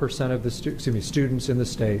 0.0004% of the students in the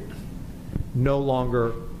state no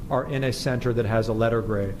longer are in a center that has a letter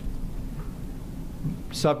grade.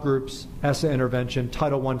 Subgroups, ESSA intervention,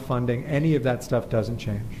 Title I funding, any of that stuff doesn't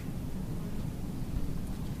change.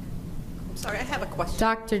 I'm sorry, I have a question.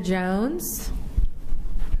 Dr. Jones.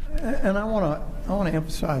 And I want to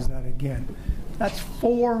emphasize that again. That's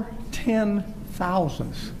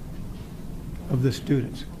 4/10,000ths of the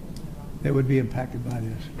students that would be impacted by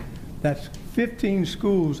this. That's 15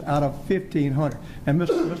 schools out of 1,500. And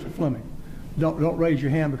Mr. Fleming, don't raise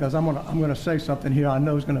your hand because I'm going to say something here I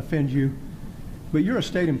know is going to offend you. But you're a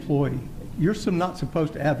state employee. You're not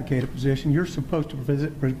supposed to advocate a position. You're supposed to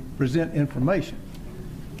present information.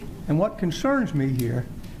 And what concerns me here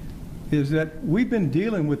is that we've been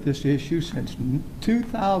dealing with this issue since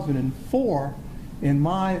 2004 in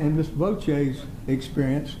my and Ms. Voce's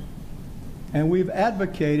experience, and we've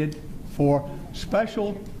advocated for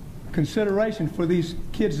special consideration for these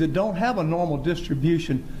kids that don't have a normal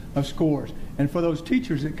distribution of scores, and for those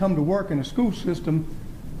teachers that come to work in a school system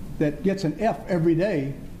that gets an F every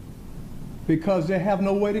day because they have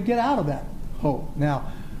no way to get out of that hole.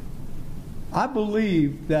 Now, I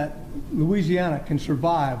believe that Louisiana can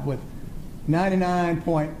survive with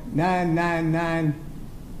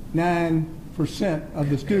 99.9999% of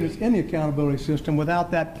the students in the accountability system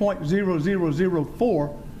without that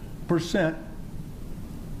 0.0004%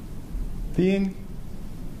 being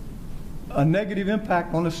a negative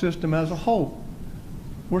impact on the system as a whole.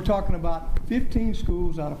 We're talking about 15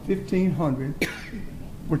 schools out of 1,500.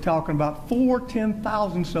 We're talking about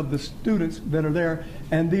 4/10,000ths of the students that are there,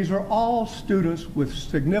 and these are all students with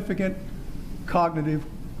significant cognitive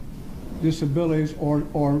disabilities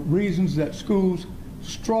or reasons that schools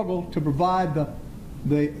struggle to provide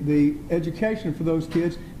the education for those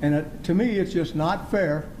kids. And to me, it's just not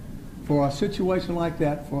fair for a situation like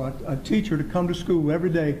that for a teacher to come to school every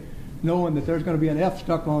day knowing that there's going to be an F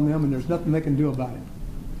stuck on them and there's nothing they can do about it.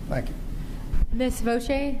 Thank you. Ms. Voce?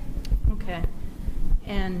 Okay.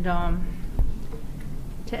 And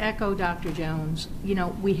to echo Dr. Jones,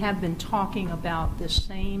 we have been talking about this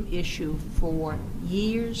same issue for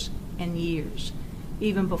years and years,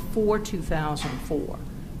 even before 2004,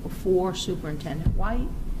 before Superintendent White,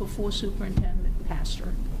 before Superintendent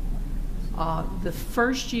Pastor. The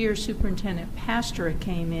first year Superintendent Pastor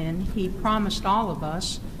came in, he promised all of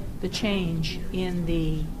us the change in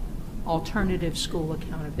the alternative school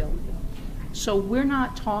accountability. So we're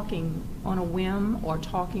not talking on a whim or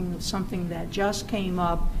talking of something that just came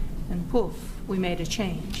up and poof, we made a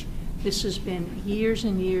change. This has been years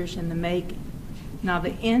and years in the making. Now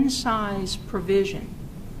the in-size provision,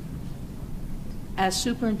 as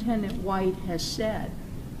Superintendent White has said,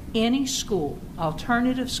 any school,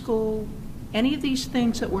 alternative school, any of these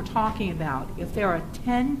things that we're talking about, if there are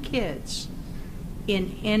 10 kids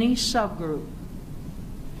in any subgroup,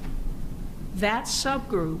 that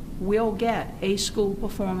subgroup will get a school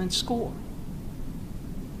performance score.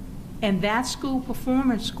 And that school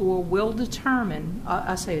performance score will determine,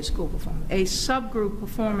 I say a school performance, a subgroup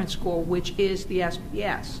performance score, which is the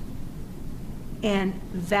SPS. And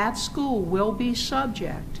that school will be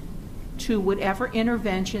subject to whatever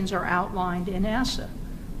interventions are outlined in ESSA.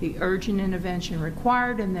 The urgent intervention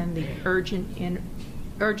required, and then the urgent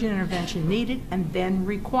intervention needed, and then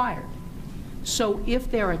required. So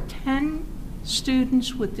if there are 10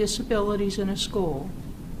 students with disabilities in a school,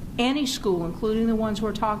 any school, including the ones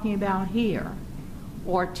we're talking about here,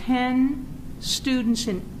 or 10 students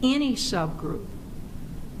in any subgroup,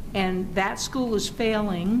 and that school is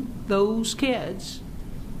failing those kids,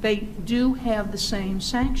 they do have the same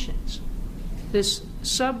sanctions. This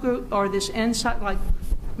subgroup, or this inside, like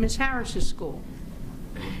Ms. Harris's school,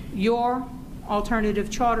 your alternative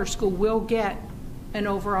charter school will get an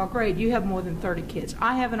overall grade. You have more than 30 kids.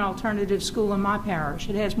 I have an alternative school in my parish.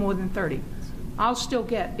 It has more than 30. I'll still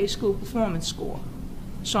get a school performance score.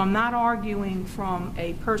 So I'm not arguing from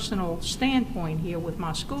a personal standpoint here with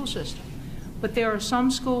my school system. But there are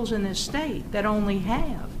some schools in this state that only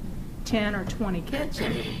have 10 or 20 kids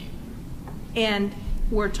in it. And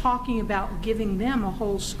we're talking about giving them a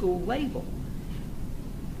whole school label.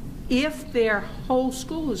 If their whole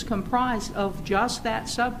school is comprised of just that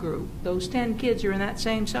subgroup, those 10 kids are in that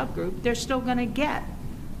same subgroup, they're still going to get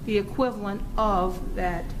the equivalent of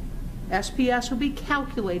that. SPS will be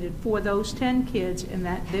calculated for those 10 kids, and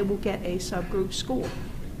that they will get a subgroup score.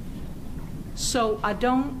 So I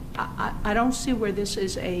don't see where this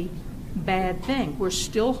is a bad thing. We're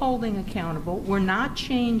still holding accountable. We're not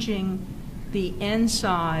changing the N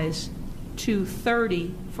size to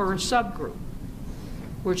 30 for a subgroup.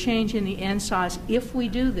 We're changing the N size, if we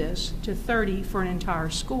do this, to 30 for an entire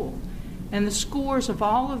school. And the scores of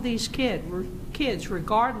all of these kids,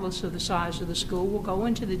 regardless of the size of the school, will go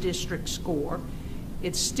into the district score.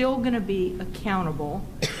 It's still going to be accountable.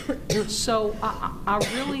 So I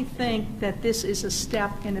really think that this is a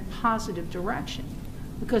step in a positive direction,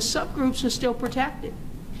 because subgroups are still protected.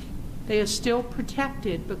 They are still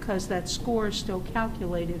protected because that score is still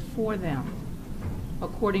calculated for them,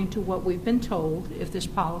 according to what we've been told, if this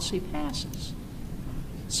policy passes.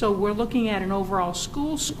 So we're looking at an overall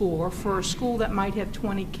school score for a school that might have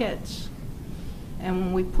 20 kids. And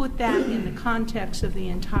when we put that in the context of the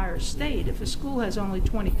entire state, if a school has only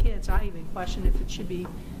 20 kids, I even question if it should be,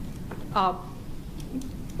 I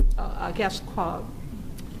guess classified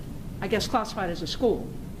as a school.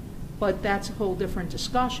 But that's a whole different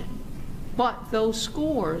discussion. But those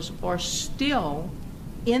scores are still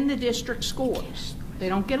in the district scores. They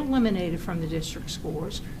don't get eliminated from the district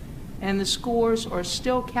scores. And the scores are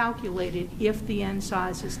still calculated if the N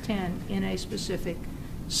size is 10 in a specific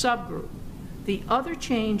subgroup. The other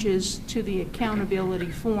changes to the accountability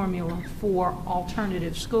formula for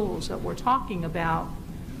alternative schools that we're talking about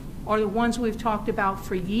are the ones we've talked about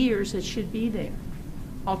for years that should be there.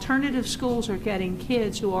 Alternative schools are getting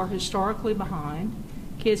kids who are historically behind,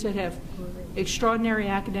 kids that have extraordinary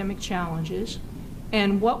academic challenges,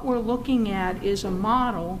 and what we're looking at is a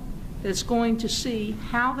model that's going to see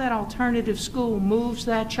how that alternative school moves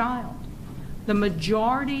that child. The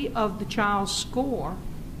majority of the child's score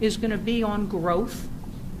is going to be on growth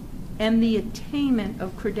and the attainment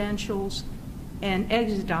of credentials and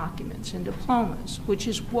exit documents and diplomas, which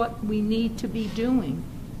is what we need to be doing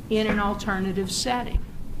in an alternative setting.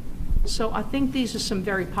 So I think these are some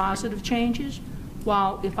very positive changes.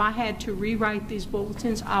 While if I had to rewrite these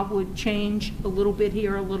bulletins, I would change a little bit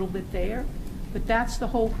here, a little bit there. But that's the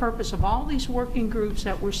whole purpose of all these working groups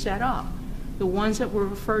that were set up. The ones that were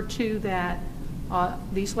referred to that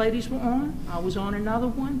these ladies were on, I was on another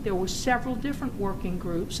one. There were several different working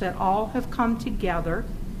groups that all have come together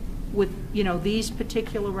with, these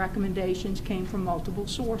particular recommendations came from multiple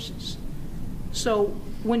sources. So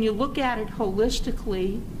when you look at it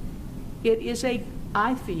holistically,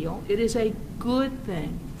 I feel it is a good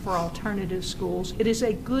thing for alternative schools. It is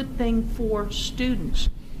a good thing for students.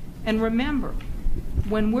 And remember,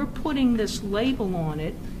 when we're putting this label on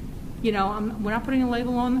it, you know, we're not putting a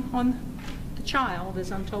label on the child,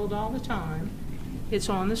 as I'm told all the time. It's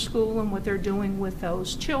on the school and what they're doing with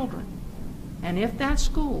those children. And if that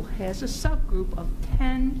school has a subgroup of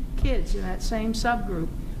 10 kids in that same subgroup,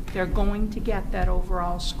 they're going to get that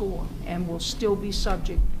overall score and will still be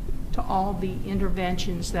subject to all the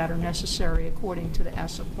interventions that are necessary according to the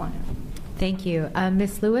ESSA plan. Thank you.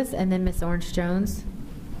 Ms. Lewis and then Ms. Orange-Jones.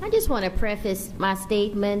 I just want to preface my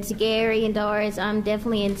statements. Gary and Doris, I'm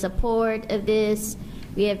definitely in support of this.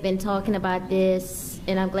 We have been talking about this,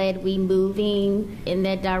 and I'm glad we're moving in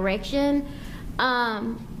that direction.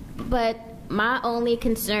 But my only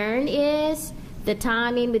concern is the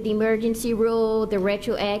timing with the emergency rule, the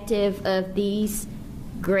retroactive of these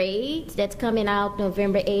grades that's coming out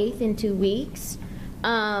November 8th in 2 weeks.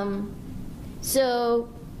 So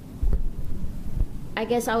I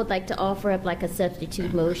guess I would like to offer up like a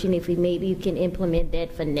substitute motion if we maybe can implement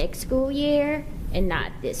that for next school year and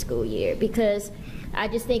not this school year, because I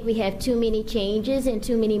just think we have too many changes and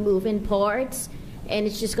too many moving parts, and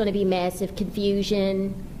it's just going to be massive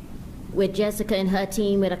confusion with Jessica and her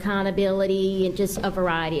team with accountability and just a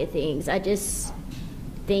variety of things. I just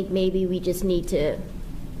think maybe we just need to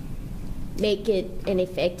make it an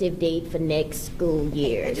effective date for next school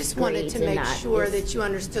year. I just wanted to make sure that you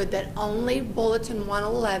understood that only Bulletin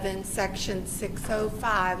 111, Section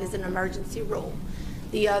 605 is an emergency rule.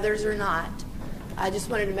 The others are not. I just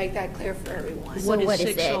wanted to make that clear for everyone. So what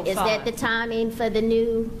is that? Is that the timing for the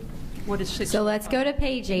new? What is 605? So let's go to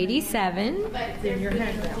page 87.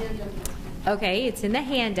 Okay, it's in the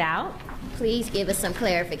handout. Please give us some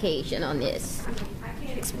clarification on this. I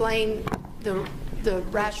can't explain the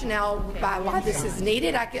rationale by why this is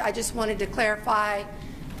needed. I just wanted to clarify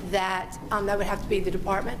that that would have to be the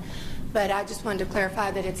department, but I just wanted to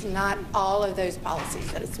clarify that it's not all of those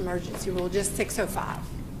policies, that it's emergency rule, just 605.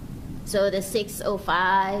 So the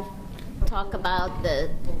 605 talk about the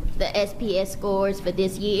SPS scores for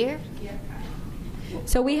this year?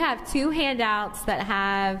 So we have two handouts that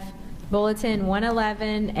have Bulletin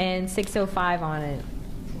 111 and 605 on it.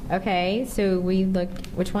 Okay, so we look,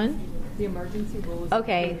 which one? The emergency rule is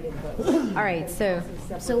okay. All right, so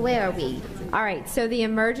where are we? All right, so the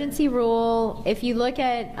emergency rule, if you look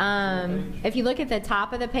at the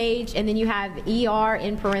top of the page and then you have ER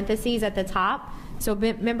in parentheses at the top, so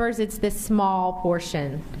members, it's this small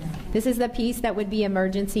portion. This is the piece that would be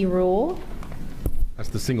emergency rule. That's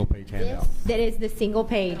the single page handout. That is the single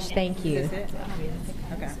page, thank you.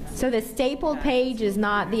 Okay. So the stapled page is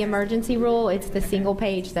not the emergency rule, it's the single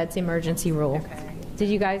page that's emergency rule. Okay. Did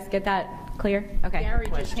you guys get that clear? Okay. Gary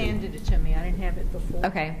just handed it to me. I didn't have it before.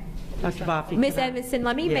 Okay. Dr. Boffey, Ms. Edmondson,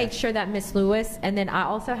 let me Yes. make sure that Ms. Lewis, and then I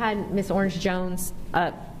also had Ms. Orange-Jones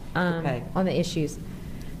up Okay. on the issues.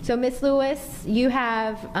 So Ms. Lewis, you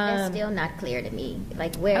have... That's still not clear to me.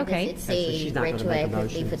 Like, where Okay. does it So say she's not gonna make a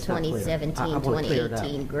motion. retroactively for It's not clear. 2017, I wanna clear it up.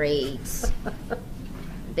 2018 grades?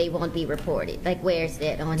 They won't be reported. Like, where's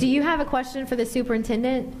that on? Do you have a question for the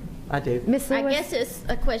superintendent? I do. Ms. Lewis? I guess it's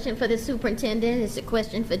a question for the superintendent. It's a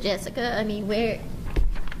question for Jessica. I mean, where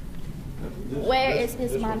is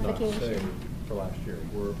this modification? For last year,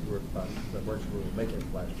 we're about the emergency rule was making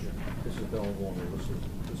it last year. This is the ongoing rule.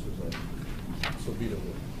 This will be the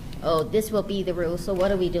rule. Oh, this will be the rule. So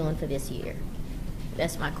what are we doing for this year?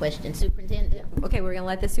 That's my question, superintendent. Okay, we're going to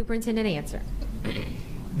let the superintendent answer.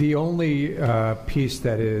 The only piece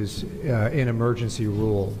that is in emergency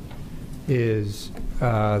rule is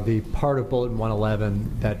the part of Bulletin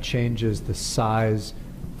 111 that changes the size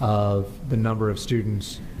of the number of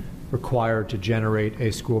students required to generate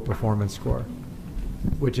a school performance score,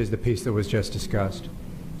 which is the piece that was just discussed.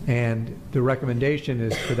 And the recommendation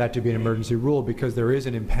is for that to be an emergency rule because there is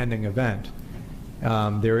an impending event.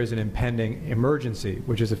 There is an impending emergency,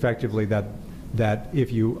 which is effectively that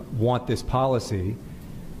if you want this policy,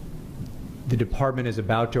 the department is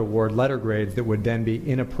about to award letter grades that would then be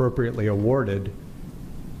inappropriately awarded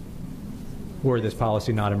were this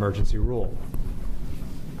policy not emergency rule.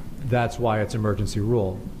 That's why it's emergency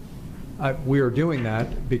rule. We are doing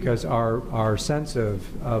that because our sense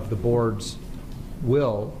of the board's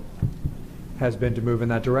will has been to move in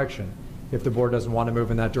that direction. If the board doesn't want to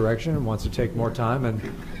move in that direction and wants to take more time and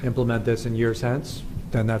implement this in years hence,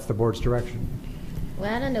 then that's the board's direction.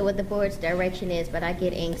 Well, I don't know what the board's direction is, but I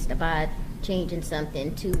get angst about changing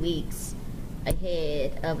something 2 weeks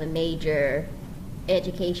ahead of a major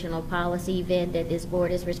educational policy event that this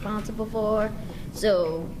board is responsible for.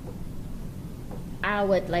 So I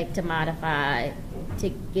would like to modify to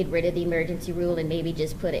get rid of the emergency rule and maybe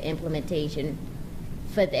just put an implementation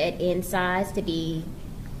for that in size to be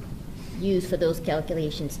use for those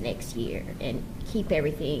calculations next year and keep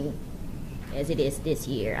everything as it is this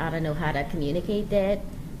year. I don't know how to communicate that,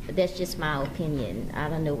 but that's just my opinion. I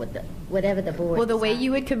don't know whatever the board. Well, the way decides.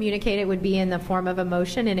 you would communicate it would be in the form of a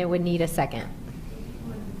motion, and it would need a second.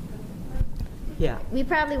 Yeah. We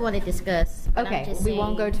probably want to discuss. But I'm Okay, just we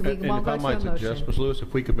won't go saying- to, we And won't if go I to a might suggest, motion. Ms. Lewis,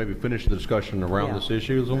 if we could maybe finish the discussion around Yeah. this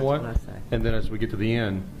issue somewhat, That's what I say. and then as we get to the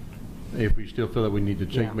end, if we still feel that we need to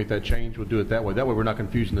change, Yeah. make that change, we'll do it that way. That way we're not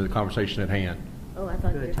confusing the conversation at hand. Oh, I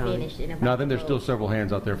thought you Good, were Tony. finished. and about No, then there's to still vote. several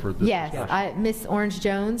hands out there for this. Yes, Ms. Orange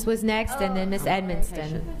Jones was next, and then Ms.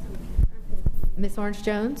 Edmonston. Ms. Orange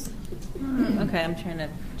Jones? Okay, I'm trying to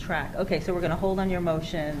track. Okay, so we're going to hold on your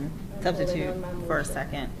motion, substitute for a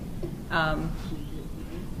second.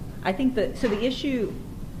 I think that, so the issue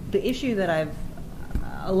that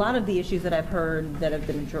a lot of the issues that I've heard that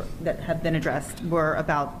have been addressed were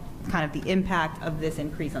about kind of the impact of this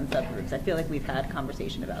increase on subgroups. I feel like we've had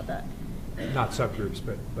conversation about that. Not subgroups,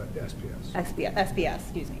 but SPS. SBS,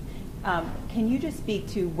 excuse me. Can you just speak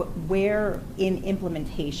to where in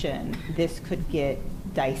implementation this could get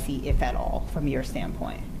dicey, if at all, from your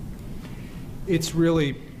standpoint? It's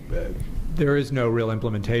really, there is no real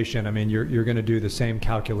implementation. I mean, you're going to do the same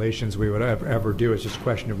calculations we would ever do. It's just a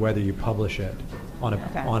question of whether you publish it on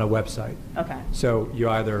a website. Okay. So you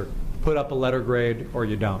either put up a letter grade or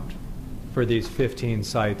you don't for these 15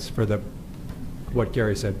 sites for what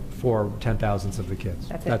Gary said, for 10,000ths of the kids.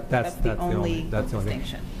 That's it. That's the only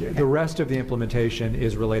distinction. Thing. The rest of the implementation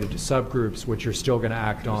is related to subgroups, which you're still going to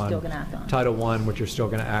act on. Still going to act on. Title I, which you're still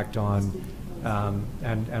going to act on,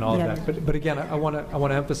 and all of that. But again, I want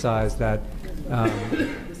to emphasize that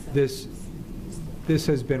this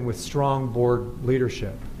has been with strong board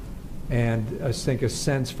leadership, and I think a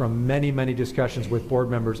sense from many discussions with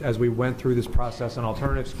board members as we went through this process on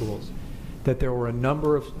alternative schools, that there were a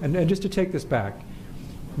number of, and just to take this back,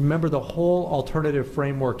 remember the whole alternative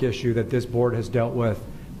framework issue that this board has dealt with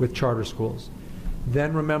charter schools.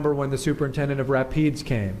 Then remember when the superintendent of Rapides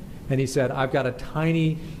came and he said, I've got a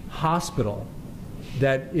tiny hospital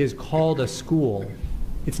that is called a school.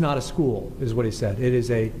 It's not a school, is what he said. It is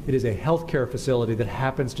a healthcare facility that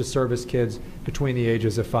happens to service kids between the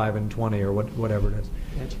ages of 5 and 20 or whatever it is.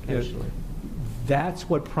 Educationally. That's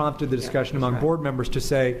what prompted the discussion among board members to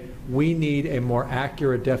say, we need a more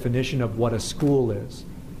accurate definition of what a school is.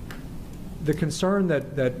 The concern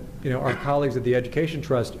that our colleagues at the Education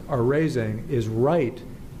Trust are raising is right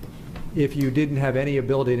if you didn't have any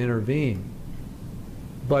ability to intervene.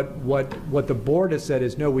 But what the board has said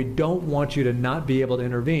is, no, we don't want you to not be able to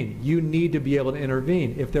intervene. You need to be able to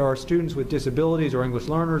intervene. If there are students with disabilities or English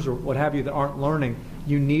learners or what have you that aren't learning,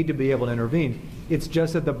 you need to be able to intervene. It's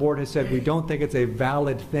just that the board has said we don't think it's a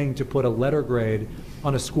valid thing to put a letter grade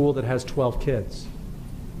on a school that has 12 kids.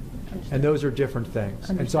 And those are different things.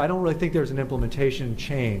 And so I don't really think there's an implementation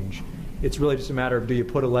change. It's really just a matter of, do you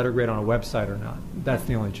put a letter grade on a website or not? That's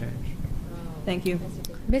the only change. Thank you.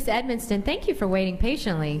 Ms. Edmonston, thank you for waiting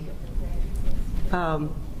patiently.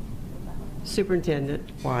 Superintendent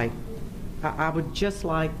White, I would just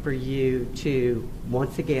like for you to,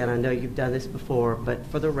 once again, I know you've done this before, but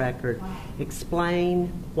for the record, explain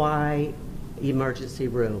why emergency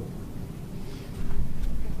room.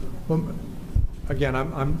 Well, again,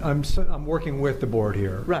 I'm working with the board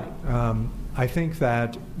here. Right. I think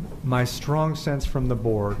that my strong sense from the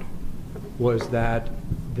board was that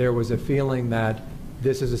there was a feeling that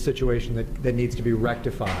this is a situation that needs to be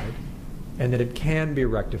rectified, and that it can be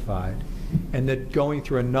rectified, and that going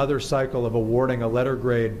through another cycle of awarding a letter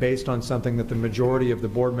grade based on something that the majority of the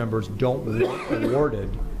board members don't want awarded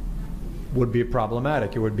would be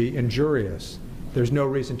problematic. It would be injurious. There's no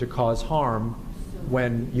reason to cause harm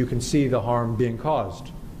when you can see the harm being caused.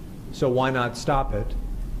 So why not stop it,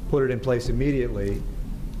 put it in place immediately,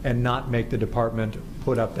 and not make the department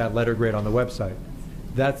put up that letter grade on the website?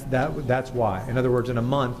 That's why. In other words, in a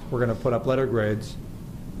month, we're going to put up letter grades.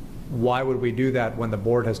 Why would we do that when the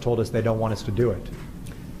board has told us they don't want us to do it?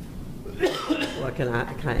 Well, can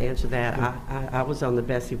I answer that? I was on the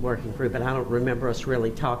BESE working group, and I don't remember us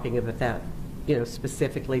really talking about that,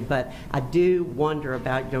 specifically. But I do wonder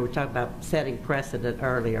about, we talked about setting precedent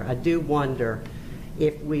earlier. I do wonder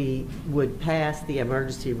if we would pass the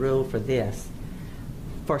emergency rule for this,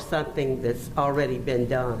 for something that's already been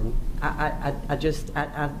done. I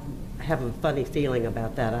have a funny feeling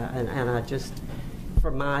about that, and I just,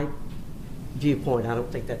 from my viewpoint, I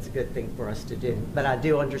don't think that's a good thing for us to do. But I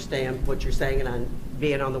do understand what you're saying, and I'm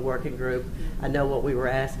being on the working group, I know what we were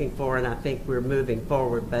asking for, and I think we're moving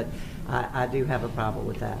forward, but I do have a problem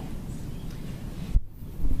with that.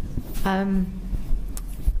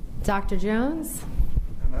 Dr. Jones?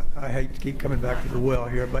 I hate to keep coming back to the well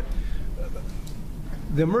here, but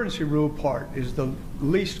the emergency rule part is the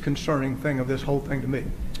least concerning thing of this whole thing to me.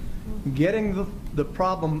 Getting the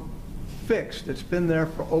problem fixed that's been there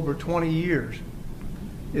for over 20 years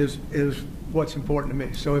is what's important to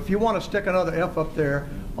me. So if you want to stick another F up there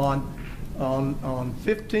on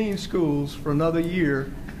 15 schools for another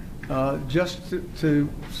year, just to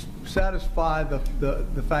satisfy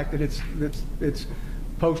the fact that it's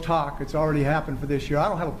post hoc, it's already happened for this year, I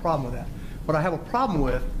don't have a problem with that. What I have a problem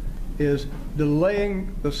with is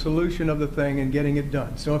delaying the solution of the thing and getting it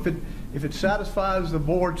done. So if it satisfies the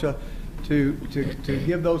board to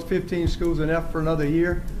give those 15 schools an F for another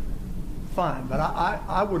year, fine. But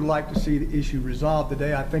I would like to see the issue resolved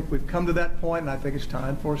today. I think we've come to that point, and I think it's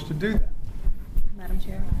time for us to do that. Madam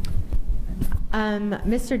Chair.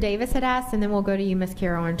 Mr. Davis had asked, and then we'll go to you, Ms.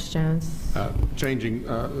 Kara Orange-Jones. Changing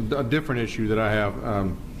a different issue that I have,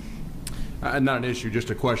 not an issue, just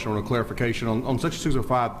a question or a clarification. On Section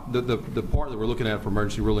 605, the part that we're looking at for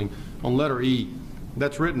emergency ruling, on letter E,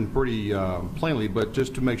 that's written pretty plainly, but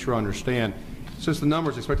just to make sure I understand, since the number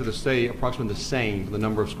is expected to stay approximately the same for the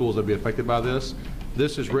number of schools that will be affected by this,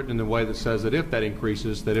 this is written in a way that says that if that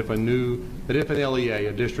increases, that if an LEA,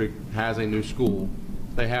 a district, has a new school,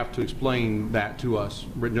 they have to explain that to us,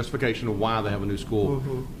 written justification of why they have a new school.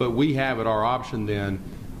 Mm-hmm. But we have at our option then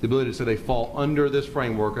the ability to say they fall under this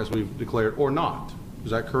framework as we've declared or not.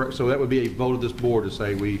 Is that correct? So that would be a vote of this board to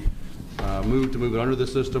say we move it under the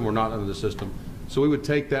system or not under the system. So we would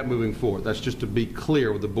take that moving forward. That's just to be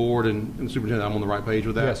clear with the board and the superintendent. I'm on the right page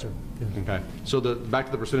with that? Yes, sir. Yes. Okay. So back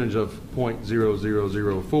to the percentage of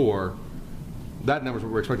 0.0004, that number is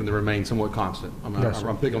what we're expecting to remain somewhat constant.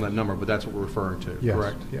 I'm picking on that number, but that's what we're referring to, yes.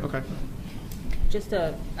 Correct? Yes. Okay. Just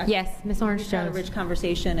yes, Ms. Orange-Jones. We've had a rich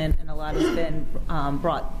conversation, and a lot has been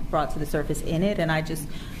brought to the surface in it, and I just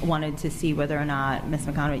wanted to see whether or not, Ms.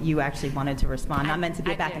 McConnell, you actually wanted to respond. Not meant to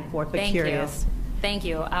be back and forth, but curious. Thank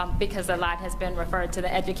you, because a lot has been referred to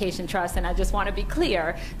the Education Trust, and I just want to be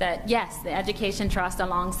clear that yes, the Education Trust,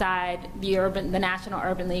 alongside the National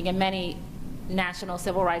Urban League and many national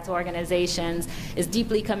civil rights organizations, is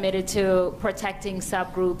deeply committed to protecting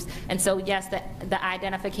subgroups. And so yes, the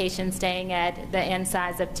identification staying at the N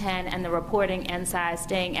size of 10 and the reporting N size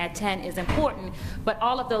staying at 10 is important, but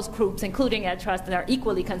all of those groups, including Ed Trust, are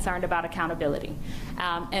equally concerned about accountability.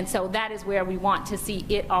 And so that is where we want to see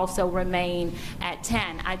it also remain at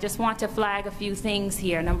 10. I just want to flag a few things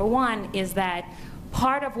here. Number one is that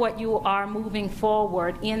part of what you are moving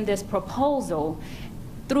forward in this proposal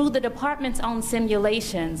through the department's own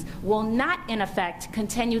simulations will not, in effect,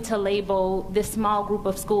 continue to label this small group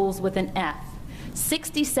of schools with an F.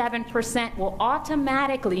 67% will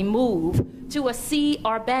automatically move to a C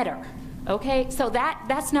or better. Okay, so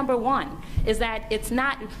that's number one, is that it's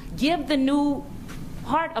not, give the new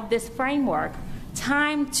part of this framework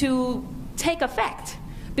time to take effect,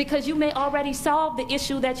 because you may already solve the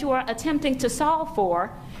issue that you are attempting to solve for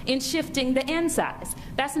in shifting the N size.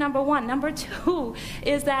 That's number one. Number two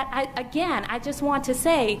is that, I just want to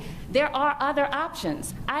say there are other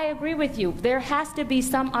options. I agree with you. There has to be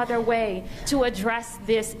some other way to address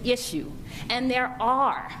this issue. And there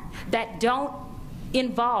are that don't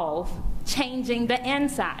involve changing the N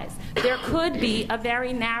size. There could be a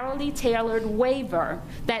very narrowly tailored waiver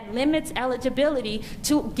that limits eligibility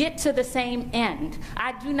to get to the same end.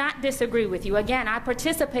 I do not disagree with you. Again, I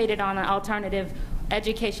participated on an alternative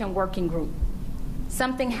education working group.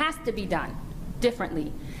 Something has to be done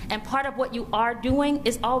differently. And part of what you are doing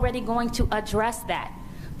is already going to address that.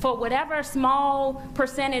 For whatever small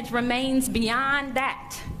percentage remains beyond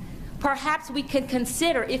that, perhaps we could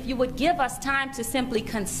consider, if you would give us time to simply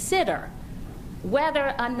consider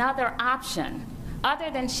whether another option other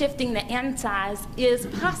than shifting the N size is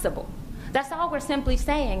possible. That's all we're simply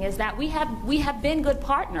saying, is that we have been good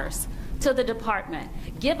partners to the department.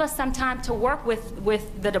 Give us some time to work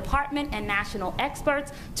with the department and national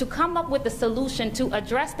experts to come up with a solution to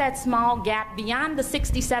address that small gap beyond the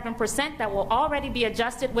 67% that will already be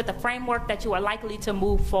adjusted with a framework that you are likely to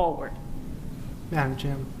move forward. Madam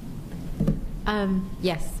Chairman.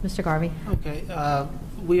 Yes, Mr. Garvey. Okay.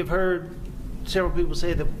 We have heard several people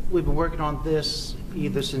say that we've been working on this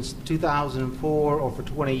either since 2004 or for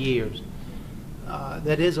 20 years.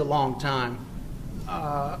 That is a long time.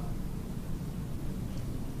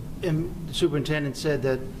 And the superintendent said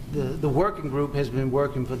that the working group has been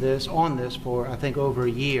working on this for, I think, over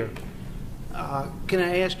a year. Can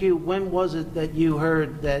I ask you, when was it that you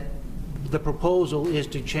heard that the proposal is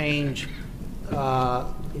to change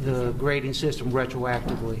the grading system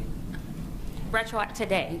retroactively?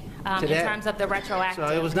 today, Today? in terms of the retroactive.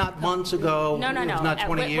 So it was not months ago? No. It was not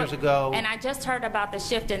 20 years ago? And I just heard about the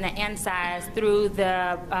shift in the end size through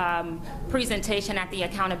the presentation at the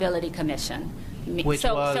Accountability Commission. Which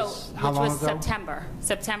was how long ago?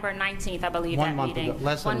 September 19th, I believe, 1 that month meeting. ago,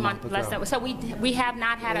 less than a month ago. So we have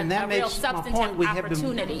not had And a that real makes my substantive point. We have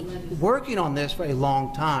opportunity. been working on this for a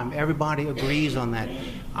long time. Everybody agrees on that.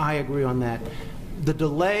 I agree on that. The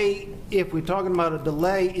delay, if we're talking about a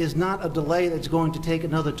delay, is not a delay that's going to take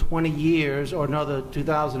another 20 years or another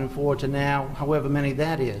 2004 to now, however many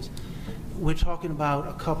that is. We're talking about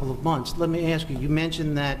a couple of months. Let me ask you, you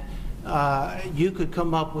mentioned that you could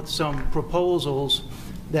come up with some proposals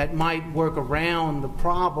that might work around the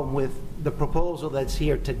problem with the proposal that's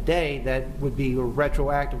here today that would be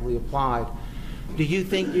retroactively applied. Do you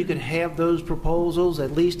think you could have those proposals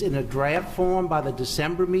at least in a draft form by the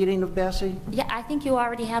December meeting of BESE? Yeah, I think you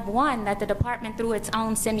already have one that the department, through its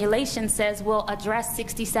own simulation, says will address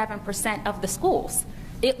 67% of the schools.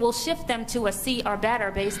 It will shift them to a C or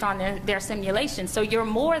better based on their simulation. So you're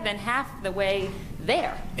more than half the way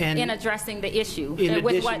there in addressing the issue. In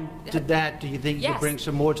addition to that, do you think you Yes. could bring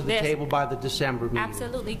some more to the table by the December meeting?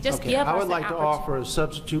 Absolutely. Just Okay. give us I would an like to offer a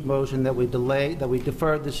substitute motion that we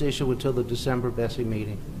defer this issue until the December BESE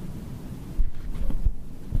meeting.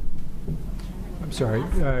 I'm sorry,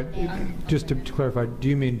 just to clarify, do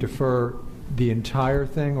you mean defer the entire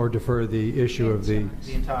thing or defer the issue of the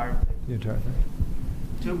entire thing? Thing.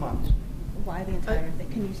 2 months. Why the entire thing?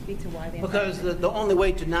 Can you speak to why the entire Because thing? the only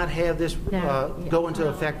way to not have this go into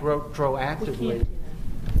effect retroactively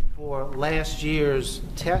for last year's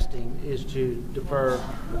testing is to defer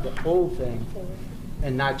the whole thing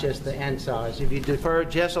and not just the end size. If you defer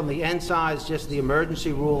just on the end size, just the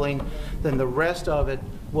emergency ruling, then the rest of it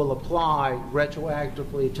will apply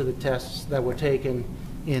retroactively to the tests that were taken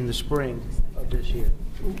in the spring of this year.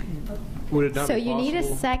 Would it not So be you need a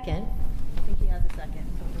possible- second. I think he has a second.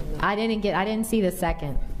 I didn't see the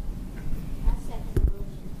second.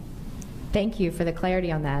 Thank you for the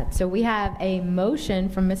clarity on that. So we have a motion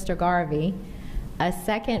from Mr. Garvey, a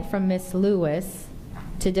second from Ms. Lewis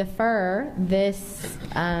to defer this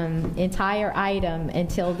entire item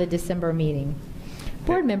until the December meeting.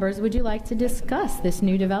 Board members, would you like to discuss this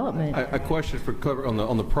new development? A question for cover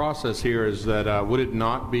on the process here is that would it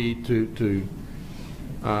not be to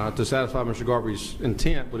satisfy Mr. Garvey's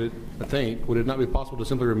intent? Would it not be possible to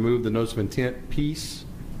simply remove the notice of intent piece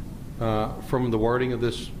from the wording of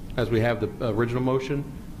this as we have the original motion?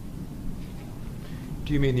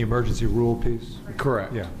 Do you mean the emergency rule piece?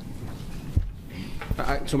 Correct. Yeah.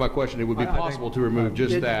 So my question, it would be possible to remove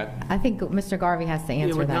just that? I think Mr. Garvey has to It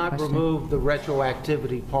answer would that not question. remove the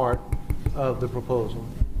retroactivity part of the proposal.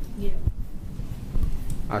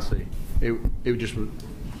 I see. It would just,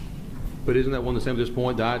 but isn't that one the same at this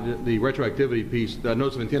point? The retroactivity piece, the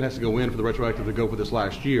notice of intent has to go in for the retroactive to go for this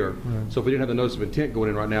last year. Right. So if we didn't have the notice of intent going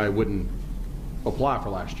in right now, it wouldn't apply for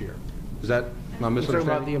last year. Is that my You're talking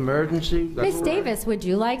about the misunderstanding? emergency? Ms. Davis, would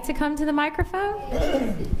you like to come to the microphone?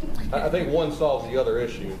 I think one solves the other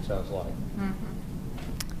issue, it sounds like.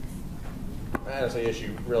 That's the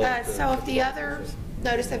issue, really. So if the other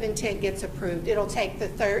notice of intent gets approved, it'll take the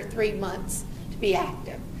 3 months to be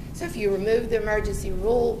active. So if you remove the emergency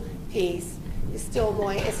rule piece,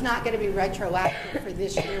 it's not going to be retroactive for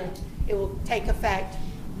this year. It will take effect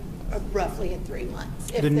roughly in 3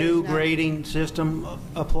 months. The new grading system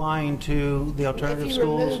applying to the alternative If you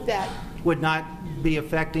schools remove that, would not be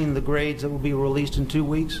affecting the grades that will be released in 2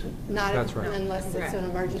 weeks? not That's right. unless it's an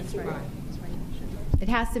emergency rule. It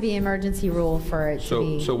has to be emergency rule for it to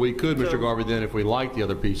be. So we could, Mr. Garvey, then, if we like the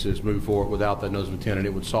other pieces, move forward without that notice of intent, and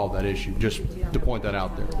it would solve that issue, just to point that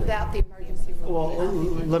out there. Without the emergency rule. Well,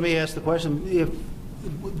 let me ask the question,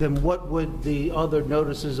 then what would the other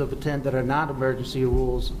notices of intent that are not emergency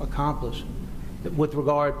rules accomplish with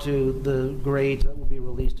regard to the grades that will be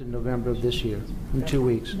released in November of this year, in 2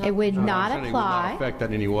 weeks? It would not It would apply. not affect that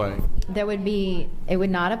in any way. It would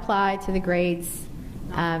not apply to the grades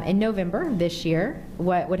in November this year.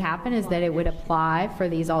 What would happen is that it would apply for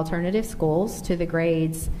these alternative schools to the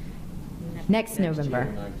grades next November,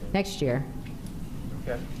 next year.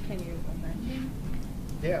 Okay. Can you amend?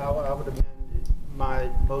 Yeah, I would amend my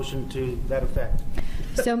motion to that effect.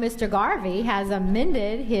 So Mr. Garvey has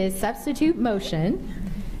amended his substitute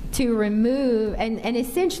motion to remove, and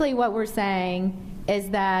essentially what we're saying is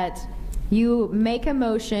that you make a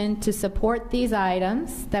motion to support these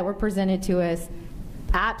items that were presented to us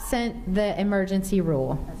absent the emergency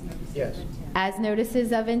rule. Yes. As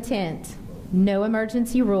notices of intent, no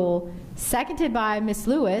emergency rule, seconded by Ms.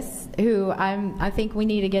 Lewis, who I think we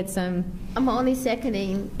need to get some. I'm only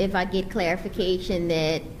seconding if I get clarification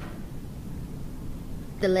that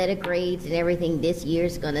the letter grades and everything this year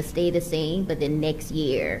is going to stay the same, but then next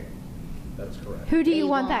year? That's correct. Who do you They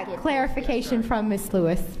want won't that get clarification from, Ms.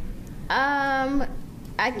 Lewis?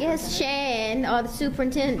 I guess Shan or the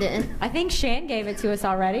superintendent. I think Shan gave it to us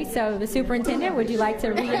already, so the superintendent, would you like to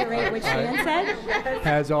reiterate what Shan said?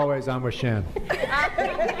 As always, I'm with Shan.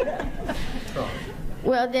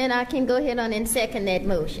 Well, then I can go ahead on and second that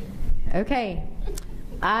motion. Okay.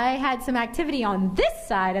 I had some activity on this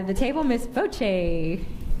side of the table. Ms. Voce.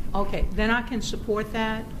 Okay, then I can support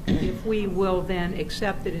that if we will then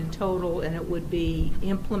accept it in total, and it would be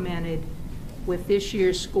implemented with this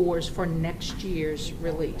year's scores for next year's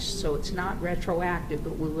release. So it's not retroactive,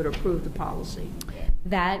 but we would approve the policy.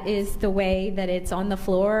 That is the way that it's on the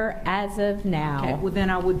floor as of now. Okay, well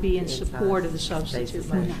then I would be in support of the substitute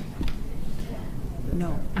motion.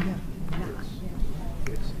 No.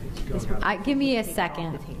 Give me a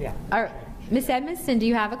second. Ms. Edmondson, do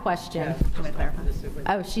you have a question?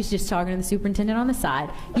 Oh, she's just talking to the superintendent on the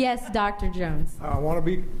side. Yes, Dr. Jones. I want to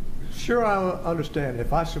be sure I understand.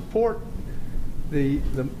 If I support the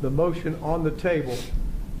motion on the table,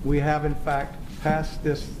 we have in fact passed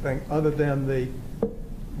this thing other than the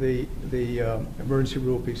emergency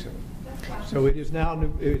rule piece of it. So it is now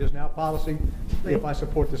policy if I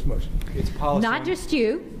support this motion. It's policy. Not just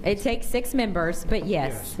you. It takes 6 members, but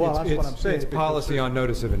yes. Well, that's what I'm saying. It's policy on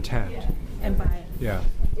notice of intent. And by Yeah.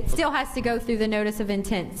 It still has to go through the notice of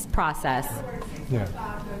intent process. Yeah.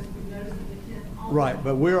 Right,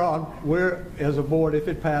 but we're as a board, if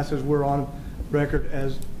it passes, we're on record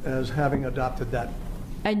as having adopted that.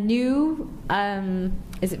 A new,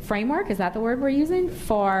 is it framework? Is that the word we're using?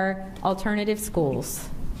 For alternative schools.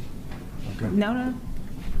 No.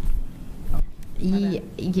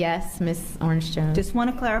 Yes, Ms. Orange-Jones. Just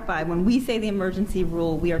want to clarify, when we say the emergency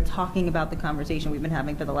rule, we are talking about the conversation we've been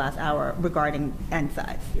having for the last hour regarding end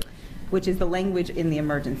size, which is the language in the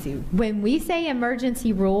emergency. When we say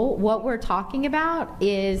emergency rule, what we're talking about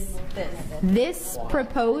is this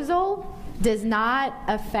proposal does not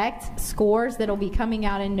affect scores that will be coming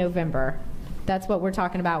out in November. That's what we're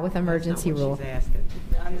talking about with emergency rule.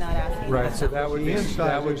 I'm not asking. Right, so that would be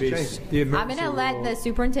the emergency I'm going to let the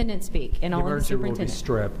superintendent speak, and The only the emergency rule would be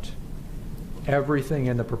superintendent. stripped. Everything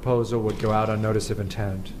in the proposal would go out on notice of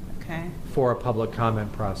intent Okay. for a public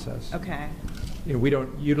comment process. Okay. You know, we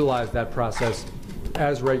don't utilize that process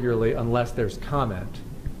as regularly unless there's comment.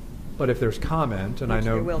 But if there's comment, and I Which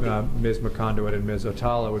know there will be. Ms. McConduit and Ms.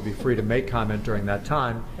 Otala would be free to make comment during that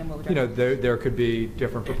time, Then we'll you know, address there could be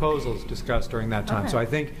different proposals discussed during that time. Okay. So I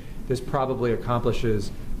think this probably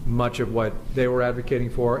accomplishes much of what they were advocating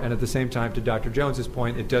for, and at the same time, to Dr. Jones's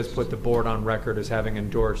point, it does put the board on record as having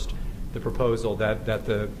endorsed the proposal that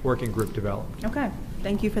the working group developed. Okay.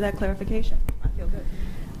 Thank you for that clarification. I feel good.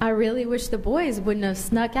 I really wish the boys wouldn't have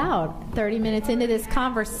snuck out 30 minutes into this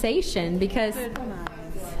conversation because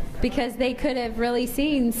they could have really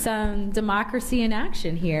seen some democracy in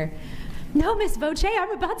action here. No, Ms. Voce,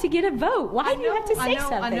 I'm about to get a vote. Why do you have to say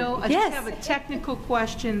something? I know. I Yes. just have a technical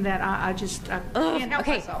question that I can't help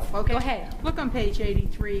okay. myself. Okay, Go ahead. Look on page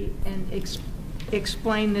 83 and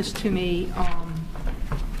explain this to me.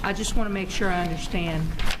 I just want to make sure I understand.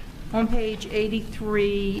 On page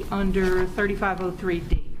 83, under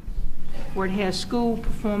 3503D, where it has school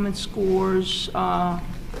performance scores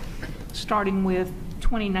starting with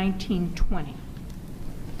 2019-20.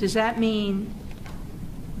 Does that mean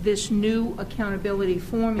this new accountability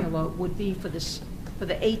formula would be for the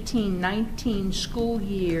 18-19 school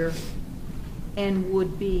year and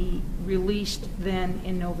would be released then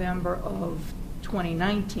in November of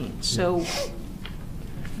 2019? So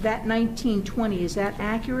that 19-20, is that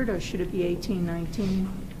accurate, or should it be 18-19?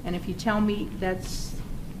 And if you tell me that's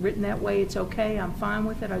written that way, it's okay, I'm fine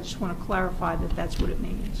with it. I just want to clarify that that's what it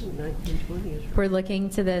means. We're looking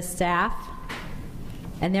to the staff,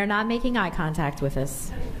 and they're not making eye contact with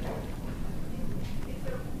us.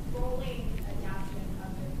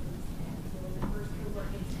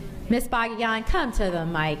 Ms. Bagayan, come to the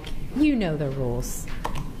mic. You know the rules.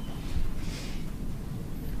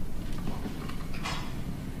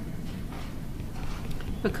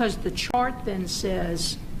 Because the chart then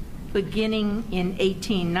says, beginning in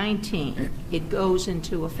 18-19, it goes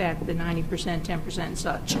into effect, the 90%, 10% and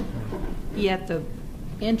such. Yet the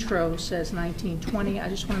intro says 19-20. I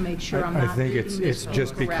just want to make sure I'm not I think reading this it's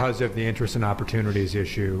just incorrect. because of the interest and opportunities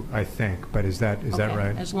issue, I think. But is that Okay,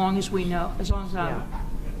 right? As long as we know, as long as I,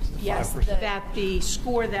 Yes, that the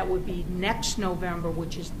score that would be next November,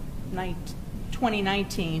 which is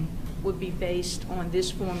 2019, would be based on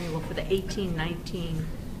this formula for the 18-19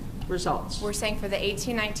 results. we're saying for the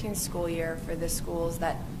 18-19 school year for the schools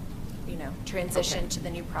that transition to the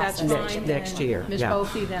new That's process. fine. Next year, Ms. yeah.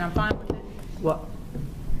 Bofi, then I'm fine with it. Well,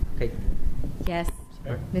 okay. Yes,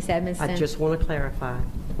 Ms. Edmondson? I just want to clarify,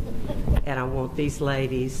 and I want these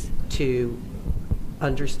ladies to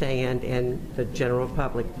understand, and the general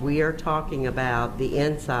public, we are talking about the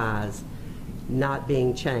in size not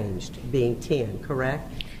being changed, being 10,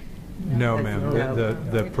 correct? No, ma'am.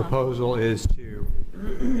 The proposal is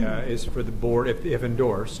is for the board, if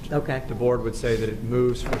endorsed. Okay. The board would say that it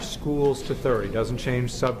moves for schools to 30, doesn't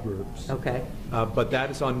change subgroups. Okay. But that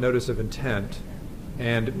is on notice of intent.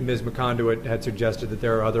 And Ms. McConduit had suggested that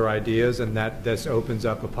there are other ideas, and that this opens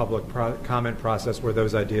up a public comment process where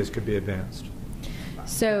those ideas could be advanced.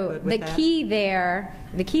 So the key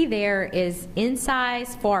there is in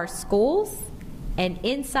size for our schools and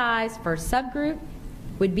in size for subgroup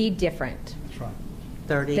would be different. That's right.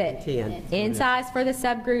 30 The and 10. in size for the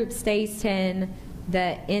subgroup stays 10.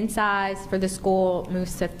 The in size for the school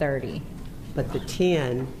moves to 30. But the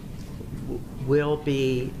 10 will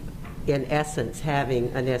be, in essence, having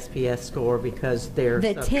an SPS score because they're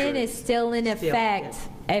The 10 is still in effect.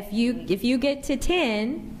 If you get to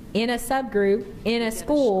 10 in a subgroup in a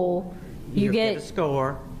school, you get a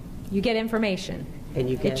score. You get information. And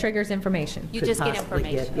you get, it triggers information. You just get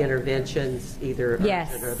information. Get interventions, either Yes.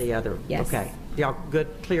 urgent or the other. Yes. Okay. Y'all good,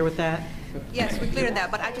 clear with that? Yes, we cleared that,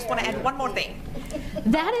 but I just want to add one more thing.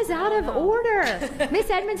 That is out of order. Miss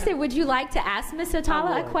Edmondson, would you like to ask Miss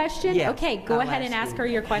Atala a question? Yes, Okay, go I'll ahead and ask her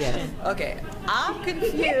your question. Yes. Okay, I'm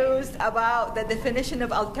confused about the definition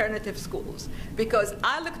of alternative schools because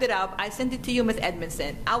I looked it up. I sent it to you, Ms.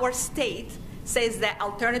 Edmondson. Our state says that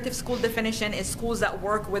alternative school definition is schools that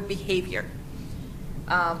work with behavior.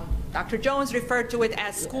 Dr. Jones referred to it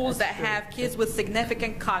as schools that have kids with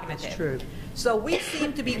significant cognitive. That's true. So we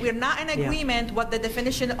seem to be, we're not in agreement what the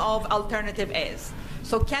definition of alternative is.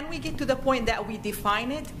 So can we get to the point that we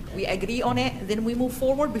define it, we agree on it, then we move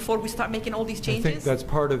forward before we start making all these changes? I think that's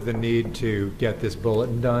part of the need to get this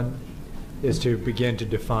bulletin done, is to begin to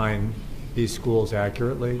define these schools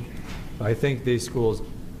accurately. I think these schools,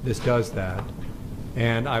 this does that.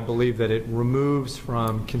 And I believe that it removes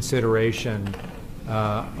from consideration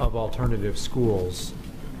of alternative schools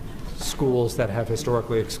that have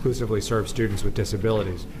historically exclusively served students with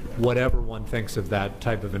disabilities. Whatever one thinks of that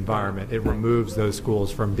type of environment, it removes those schools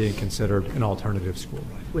from being considered an alternative school.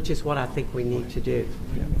 Which is what I think we need to do.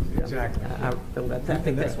 Yeah, exactly. I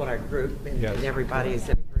think that's what our group and Yes. everybody is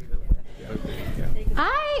in agreement with.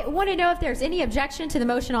 I want to know if there's any objection to the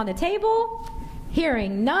motion on the table.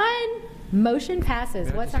 Hearing none, motion passes.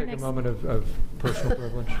 May I What's just our take next? a moment of personal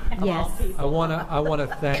privilege? Yes. I want to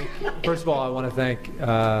thank, first of all, I want to thank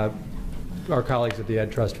our colleagues at the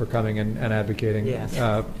Ed Trust for coming and advocating Yes.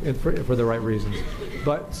 For the right reasons.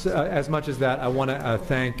 But as much as that, I want to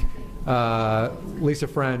thank Lisa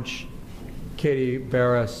French, Katie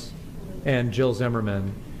Barris, and Jill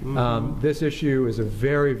Zimmerman. This issue is a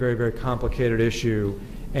very, very, very complicated issue,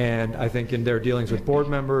 and I think in their dealings with board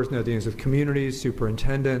members, in their dealings with communities,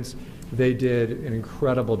 superintendents, they did an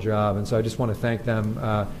incredible job, and so I just want to thank them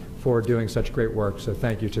for doing such great work. So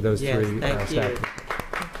thank you to those Yes, three thank you. staff.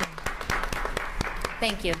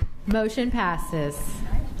 Thank you. Motion passes.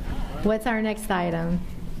 What's our next item?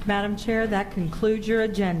 Madam Chair, that concludes your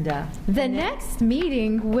agenda. The next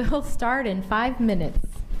meeting will start in 5 minutes.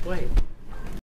 Wait.